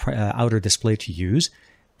functional outer display to use.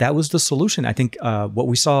 That was the solution. I think what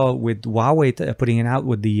we saw with Huawei putting it out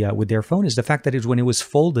with their phone is the fact that when it was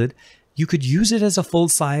folded, you could use it as a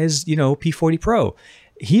full-size, P40 Pro.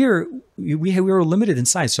 Here, we were limited in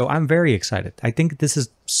size, so I'm very excited. I think this is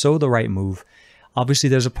so the right move. Obviously,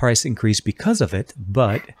 there's a price increase because of it,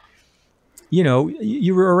 but you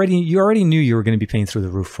already knew you were going to be paying through the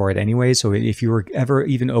roof for it anyway. So if you were ever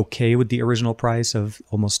even okay with the original price of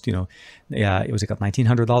almost, it was like $1,900,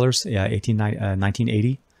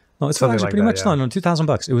 $1,980. No, it's actually pretty much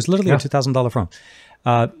 $2,000. It was literally a $2,000 phone.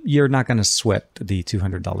 You're not going to sweat the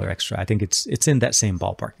 $200 extra. I think it's in that same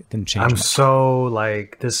ballpark. It didn't change. I'm much. So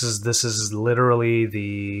like this is literally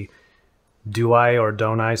the do I or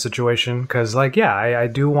don't I situation because I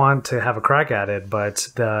do want to have a crack at it, but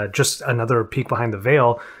just another peek behind the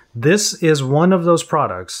veil. This is one of those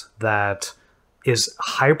products that is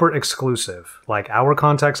hyper exclusive. Like our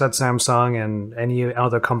contacts at Samsung and any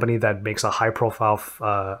other company that makes a high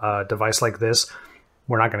profile device like this.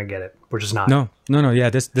 We're not going to get it. We're just not. No. Yeah,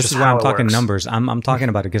 this is why I'm talking numbers. I'm talking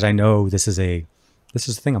about it because I know this is the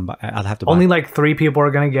thing I'll have to buy. Only like 3 people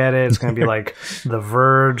are going to get it. It's going to be like The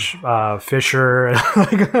Verge, Fisher.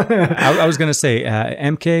 I was going to say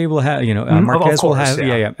MK will have, Marquez will have.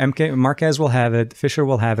 Yeah. MK Marquez will have it. Fisher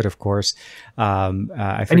will have it, of course. I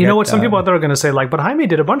forget, and you know what? Some people out there are going to say, like, but Jaime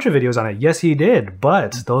did a bunch of videos on it. Yes, he did.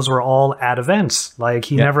 But those were all at events. Like,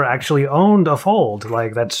 he never actually owned a Fold.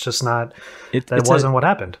 Like, that's just not, that wasn't what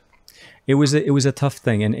happened. It was a tough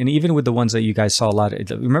thing, and even with the ones that you guys saw a lot.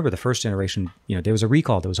 Remember the first generation? There was a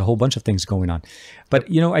recall. There was a whole bunch of things going on, but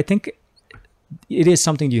I think it is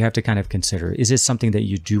something you have to kind of consider. Is it something that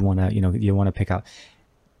you do want to you want to pick out?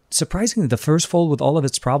 Surprisingly, the first Fold with all of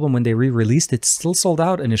its problem when they re-released it still sold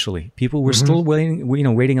out initially. People were still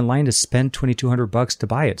waiting in line to spend $2,200 to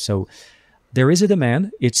buy it. So there is a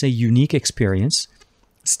demand. It's a unique experience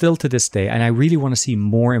still to this day, and I really want to see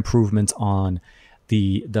more improvements on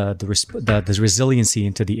the resiliency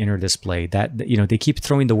into the inner display. That they keep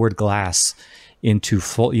throwing the word glass into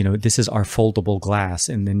full. This is our foldable glass,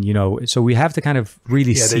 and then so we have to kind of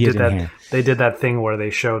really see it in hand. They did that thing where they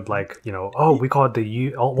showed we call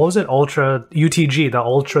it what was it, ultra UTG, the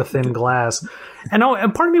ultra thin glass,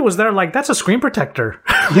 and part of me was there like that's a screen protector.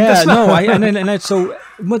 Yeah,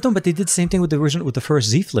 but they did the same thing with the first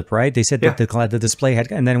Z Flip, right? They said that the display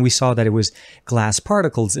had, and then we saw that it was glass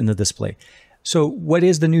particles in the display. So what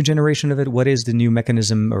is the new generation of it? What is the new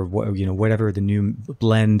mechanism or whatever the new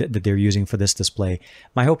blend that they're using for this display?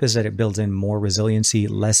 My hope is that it builds in more resiliency,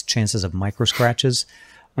 less chances of micro scratches.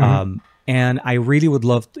 And I really would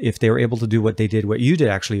love if they were able to do what they did, what you did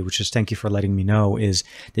actually, which is thank you for letting me know, is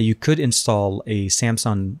that you could install a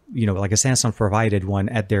Samsung, like a Samsung provided one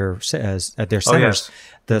at their centers, yes.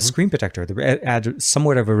 the screen protector, add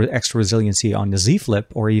somewhat of an extra resiliency on the Z Flip,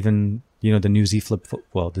 or even the new Z Flip,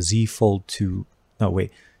 the Z Fold 2. No,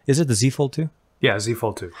 wait, is it the Z Fold 2? Yeah, Z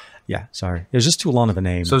Fold 2. Yeah, sorry, it was just too long of a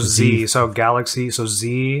name. So Z, so Galaxy, so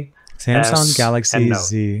Z, Samsung S, Galaxy and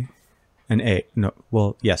Z. An A. No.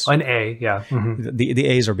 Well, yes. An A, yeah. Mm-hmm. The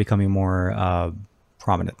A's are becoming more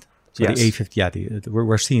prominent. So yes. the A50,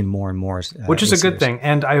 we're seeing more and more. Which is a good thing.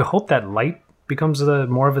 And I hope that light becomes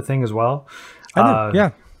more of a thing as well.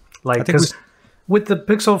 Yeah. Like, because with the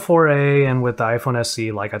Pixel 4a and with the iPhone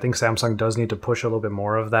SE, like I think Samsung does need to push a little bit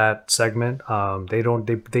more of that segment. They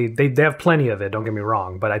have plenty of it, don't get me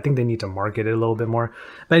wrong, but I think they need to market it a little bit more.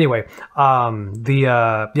 But anyway, I'm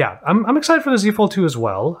excited for the Z Fold 2 as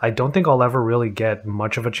well. I don't think I'll ever really get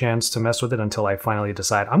much of a chance to mess with it until I finally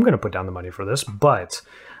decide I'm going to put down the money for this. But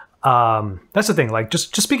that's the thing. Like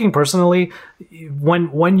just speaking personally,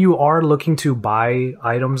 when you are looking to buy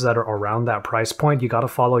items that are around that price point, you got to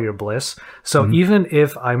follow your bliss. So even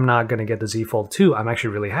if I'm not going to get the Z Fold 2, I'm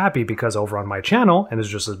actually really happy because over on my channel, and it's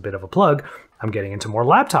just a bit of a plug, I'm getting into more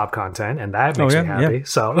laptop content, and that makes me happy. Yeah.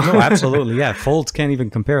 So no, absolutely, yeah. Folds can't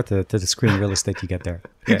even compare to the screen real estate you get there.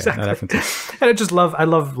 Yeah, exactly. No, definitely. And I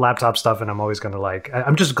love laptop stuff, and I'm always going to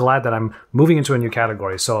I'm just glad that I'm moving into a new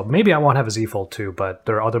category. So maybe I won't have a Z Fold 2, but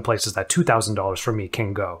there are other places that $2,000 for me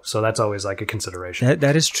can go. So that's always like a consideration.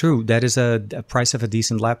 That is true. That is a price of a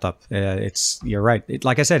decent laptop. You're right.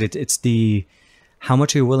 Like I said, it's the how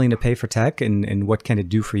much are you willing to pay for tech, and what can it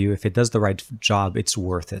do for you? If it does the right job, it's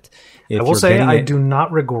worth it. I will say I do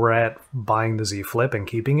not regret buying the Z Flip and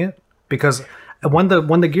keeping it, because when the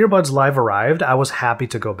Gearbuds Live arrived, I was happy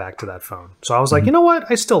to go back to that phone. So I was like, you know what?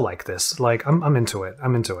 I still like this. Like I'm into it.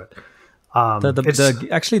 I'm into it.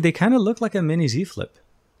 Actually, they kind of look like a mini Z Flip.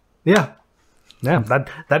 Yeah. Yeah,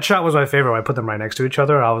 that shot was my favorite. When I put them right next to each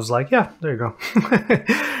other, I was like, yeah, there you go.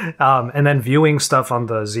 And then viewing stuff on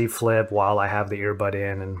the Z Flip while I have the earbud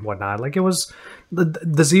in and whatnot, like it was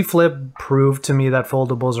the Z Flip proved to me that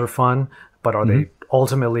foldables are fun, but are they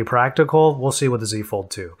ultimately practical? We'll see with the Z Fold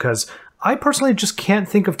 2, because I personally just can't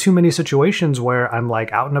think of too many situations where I'm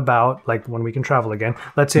like out and about, like when we can travel again.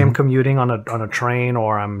 Let's say I'm commuting on a train,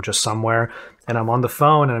 or I'm just somewhere and I'm on the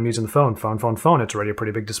phone and I'm using the phone. It's already a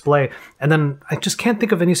pretty big display. And then I just can't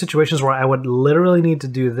think of any situations where I would literally need to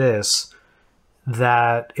do this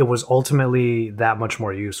that it was ultimately that much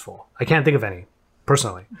more useful. I can't think of any,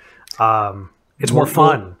 personally. It's more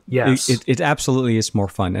fun, yes. It absolutely is more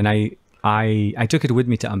fun. And I took it with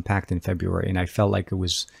me to Unpacked in February, and I felt like it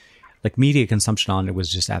was... like media consumption on it was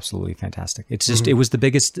just absolutely fantastic. It's just it was the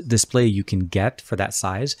biggest display you can get for that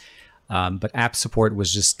size, but app support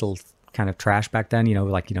was just still kind of trash back then.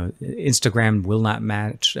 Instagram will not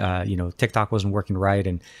match. TikTok wasn't working right,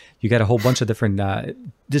 and you got a whole bunch of different.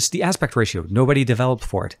 Just the aspect ratio, nobody developed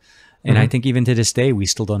for it, and I think even to this day we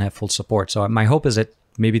still don't have full support. So my hope is that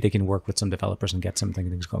maybe they can work with some developers and get some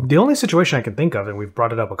things going. The only situation I can think of, and we've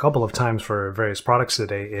brought it up a couple of times for various products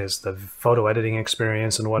today, is the photo editing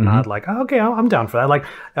experience and whatnot. Like, okay, I'm down for that. Like,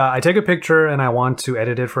 I take a picture and I want to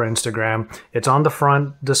edit it for Instagram. It's on the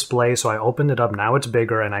front display, so I opened it up. Now it's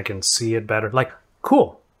bigger and I can see it better. Like,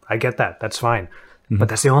 cool. I get that. That's fine. But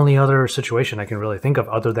that's the only other situation I can really think of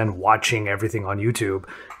other than watching everything on YouTube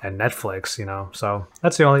and Netflix, So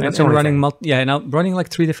that's the only running thing. Running like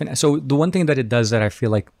 3 different. So the one thing that it does that I feel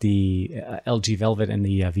like the LG Velvet and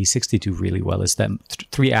the V60 do really well is that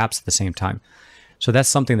 3 apps at the same time. So that's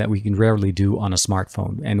something that we can rarely do on a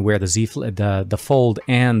smartphone, and where the Fold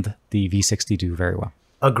and the V60 do very well.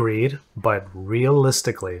 Agreed, but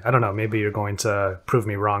realistically, I don't know, maybe you're going to prove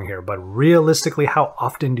me wrong here, but realistically, how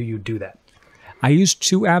often do you do that? I use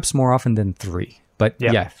 2 apps more often than 3, but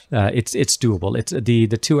it's doable. It's the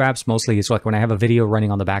 2 apps mostly is like when I have a video running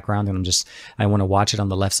on the background and I want to watch it on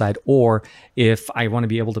the left side, or if I want to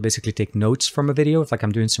be able to basically take notes from a video, if like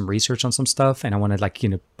I'm doing some research on some stuff and I want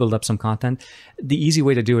to build up some content. The easy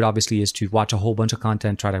way to do it obviously is to watch a whole bunch of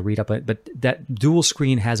content, try to read up it, but that dual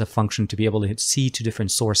screen has a function to be able to see 2 different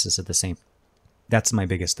sources at the same time. That's my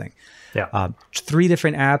biggest thing. Yeah. 3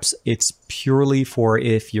 different apps. It's purely for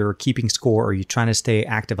if you're keeping score or you're trying to stay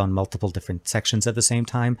active on multiple different sections at the same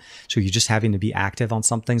time. So you're just having to be active on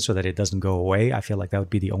something so that it doesn't go away. I feel like that would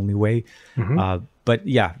be the only way. But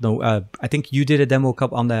yeah, no. I think you did a demo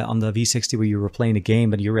on the V60 where you were playing a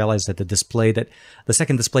game, and you realized that the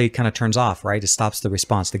second display kind of turns off, right? It stops the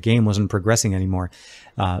response. The game wasn't progressing anymore.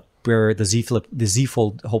 where the Z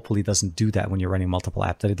Fold hopefully doesn't do that when you're running multiple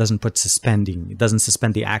apps, that it doesn't it doesn't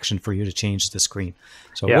suspend the action for you to change the screen.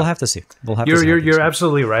 So we'll have to see. You're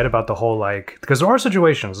absolutely right about the whole, like, because there are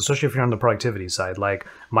situations, especially if you're on the productivity side, like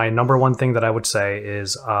my number one thing that I would say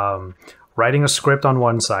is writing a script on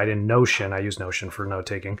one side in Notion. I use Notion for note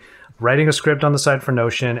taking. Writing a script on the side for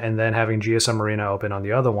Notion, and then having GSM Arena open on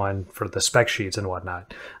the other one for the spec sheets and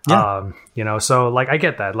whatnot. Yeah. So like I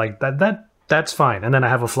get that, like that's fine. And then I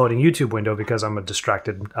have a floating YouTube window because I'm a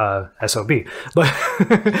distracted SOB. But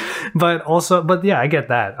yeah, I get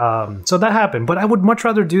that. So that happened. But I would much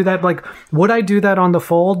rather do that. Like, would I do that on the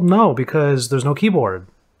Fold? No, because there's no keyboard,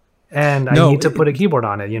 and I need to put a keyboard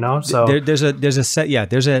on it. So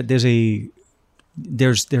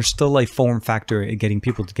there's still a form factor, getting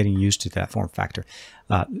used to that form factor.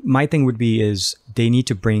 My thing would be is they need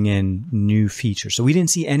to bring in new features. So we didn't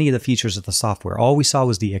see any of the features of the software. All we saw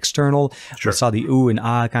was the external. Sure. We saw the ooh and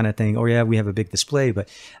ah kind of thing. Oh yeah, we have a big display. But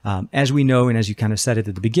as we know, and as you kind of said it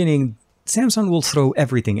at the beginning, Samsung will throw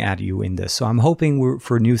everything at you in this. So I'm hoping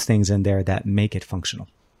for new things in there that make it functional.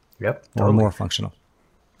 Yep. Totally. Or more functional.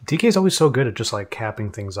 TK is always so good at just like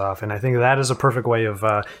capping things off, and I think that is a perfect way of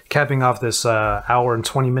capping off this hour and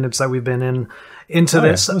 20 minutes that we've been into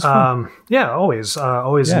this. Always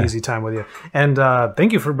an easy time with you. And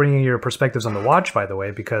thank you for bringing your perspectives on the watch, by the way,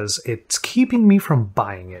 because it's keeping me from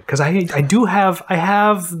buying it. Because I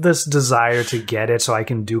have this desire to get it so I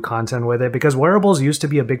can do content with it, because wearables used to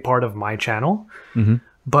be a big part of my channel,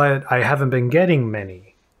 but I haven't been getting many.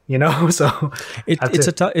 So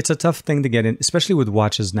it's a tough thing to get in, especially with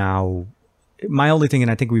watches now. My only thing,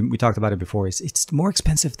 and I think we talked about it before, is it's more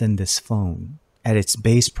expensive than this phone at its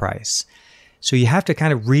base price. So you have to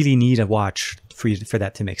kind of really need a watch for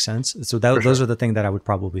that to make sense. So those are the things that I would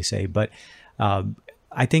probably say. But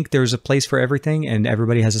I think there's a place for everything, and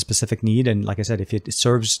everybody has a specific need. And like I said, if it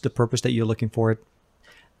serves the purpose that you're looking for it,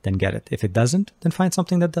 then get it. If it doesn't, then find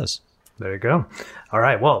something that does. There you go. All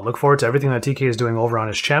right. Well, look forward to everything that TK is doing over on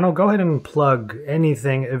his channel. Go ahead and plug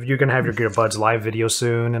anything. If you're going to have your Gearbuds Live video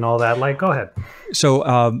soon and all that, go ahead. So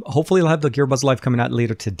hopefully I'll have the Gearbuds Live coming out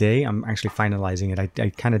later today. I'm actually finalizing it. I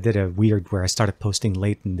kind of did a weird where I started posting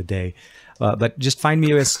late in the day. But just find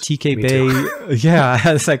me as TK Bay. Yeah,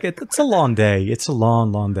 it's like it's a long day. It's a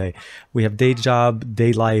long, long day. We have day job,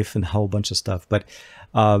 day life, and a whole bunch of stuff. But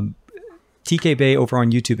TK Bay over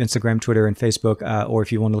on YouTube, Instagram, Twitter, and Facebook, or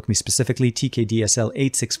if you want to look me specifically,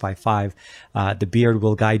 TKDSL8655. The beard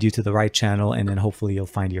will guide you to the right channel, and then hopefully you'll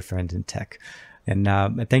find your friend in tech. And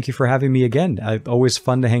thank you for having me again. Always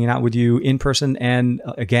fun to hanging out with you in person, and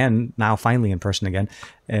again, now finally in person again,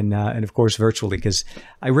 and of course virtually, because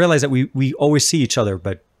I realize that we always see each other,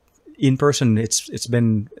 but in person it's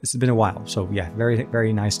been a while. So yeah, very,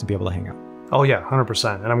 very nice to be able to hang out. Oh yeah,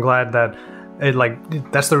 100%. And I'm glad that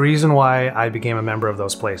that's the reason why I became a member of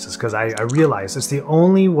those places, because I realized it's the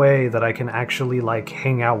only way that I can actually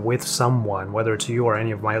hang out with someone, whether it's you or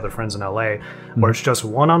any of my other friends in LA, where it's just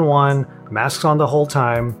one-on-one, masks on the whole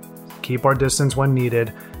time, keep our distance when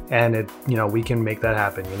needed, and we can make that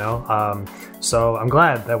happen, So I'm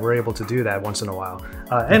glad that we're able to do that once in a while.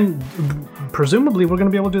 And presumably we're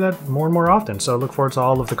going to be able to do that more and more often. So look forward to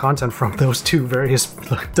all of the content from those two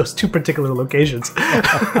particular locations.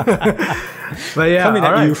 But yeah, coming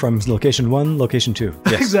at you from location 1, location 2.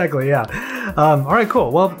 Yes. Exactly, yeah. All right,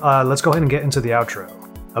 cool. Well, let's go ahead and get into the outro.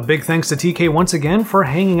 A big thanks to TK once again for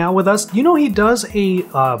hanging out with us. He does a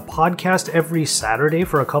podcast every Saturday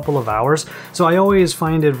for a couple of hours, so I always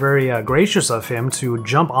find it very gracious of him to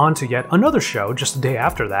jump on to yet another show just the day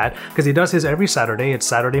after that, because he does his every Saturday. It's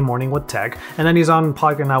Saturday Morning with Tech, and then he's on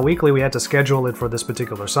Pocket Now Weekly. We had to schedule it for this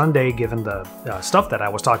particular Sunday, given the stuff that I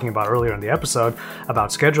was talking about earlier in the episode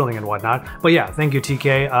about scheduling and whatnot. But yeah, thank you,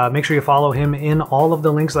 TK. Make sure you follow him in all of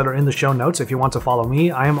the links that are in the show notes. If you want to follow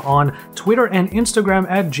me, I am on Twitter and Instagram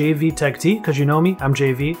at JVTechT, because you know me, I'm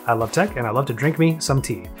JV. I love tech and I love to drink me some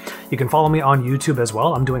tea. You can follow me on YouTube as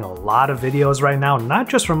well. I'm doing a lot of videos right now, not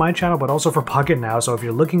just for my channel, but also for Pocket Now. So if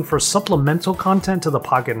you're looking for supplemental content to the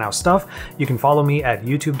Pocket Now stuff, you can follow me at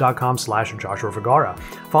youtube.com/Joshua Vergara.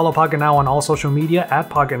 Follow Pocket Now on all social media at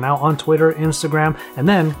Pocket Now on Twitter, Instagram, and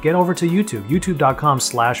then get over to YouTube,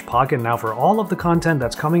 youtube.com/Pocket Now for all of the content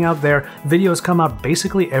that's coming out there. Videos come out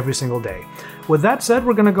basically every single day. with that said,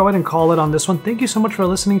 we're going to go ahead and call it on this one. Thank you so much for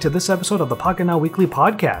listening to this episode of the Pocketnow Weekly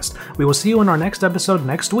Podcast. We will see you in our next episode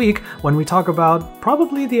next week when we talk about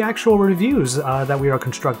probably the actual reviews that we are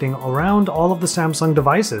constructing around all of the Samsung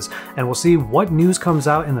devices, and we'll see what news comes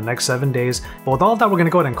out in the next 7 days. But with all that, we're going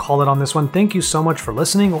to go ahead and call it on this one. Thank you so much for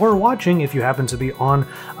listening or watching if you happen to be on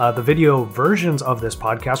the video versions of this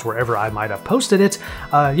podcast, wherever I might have posted it.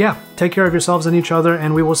 Take care of yourselves and each other,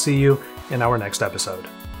 and we will see you in our next episode.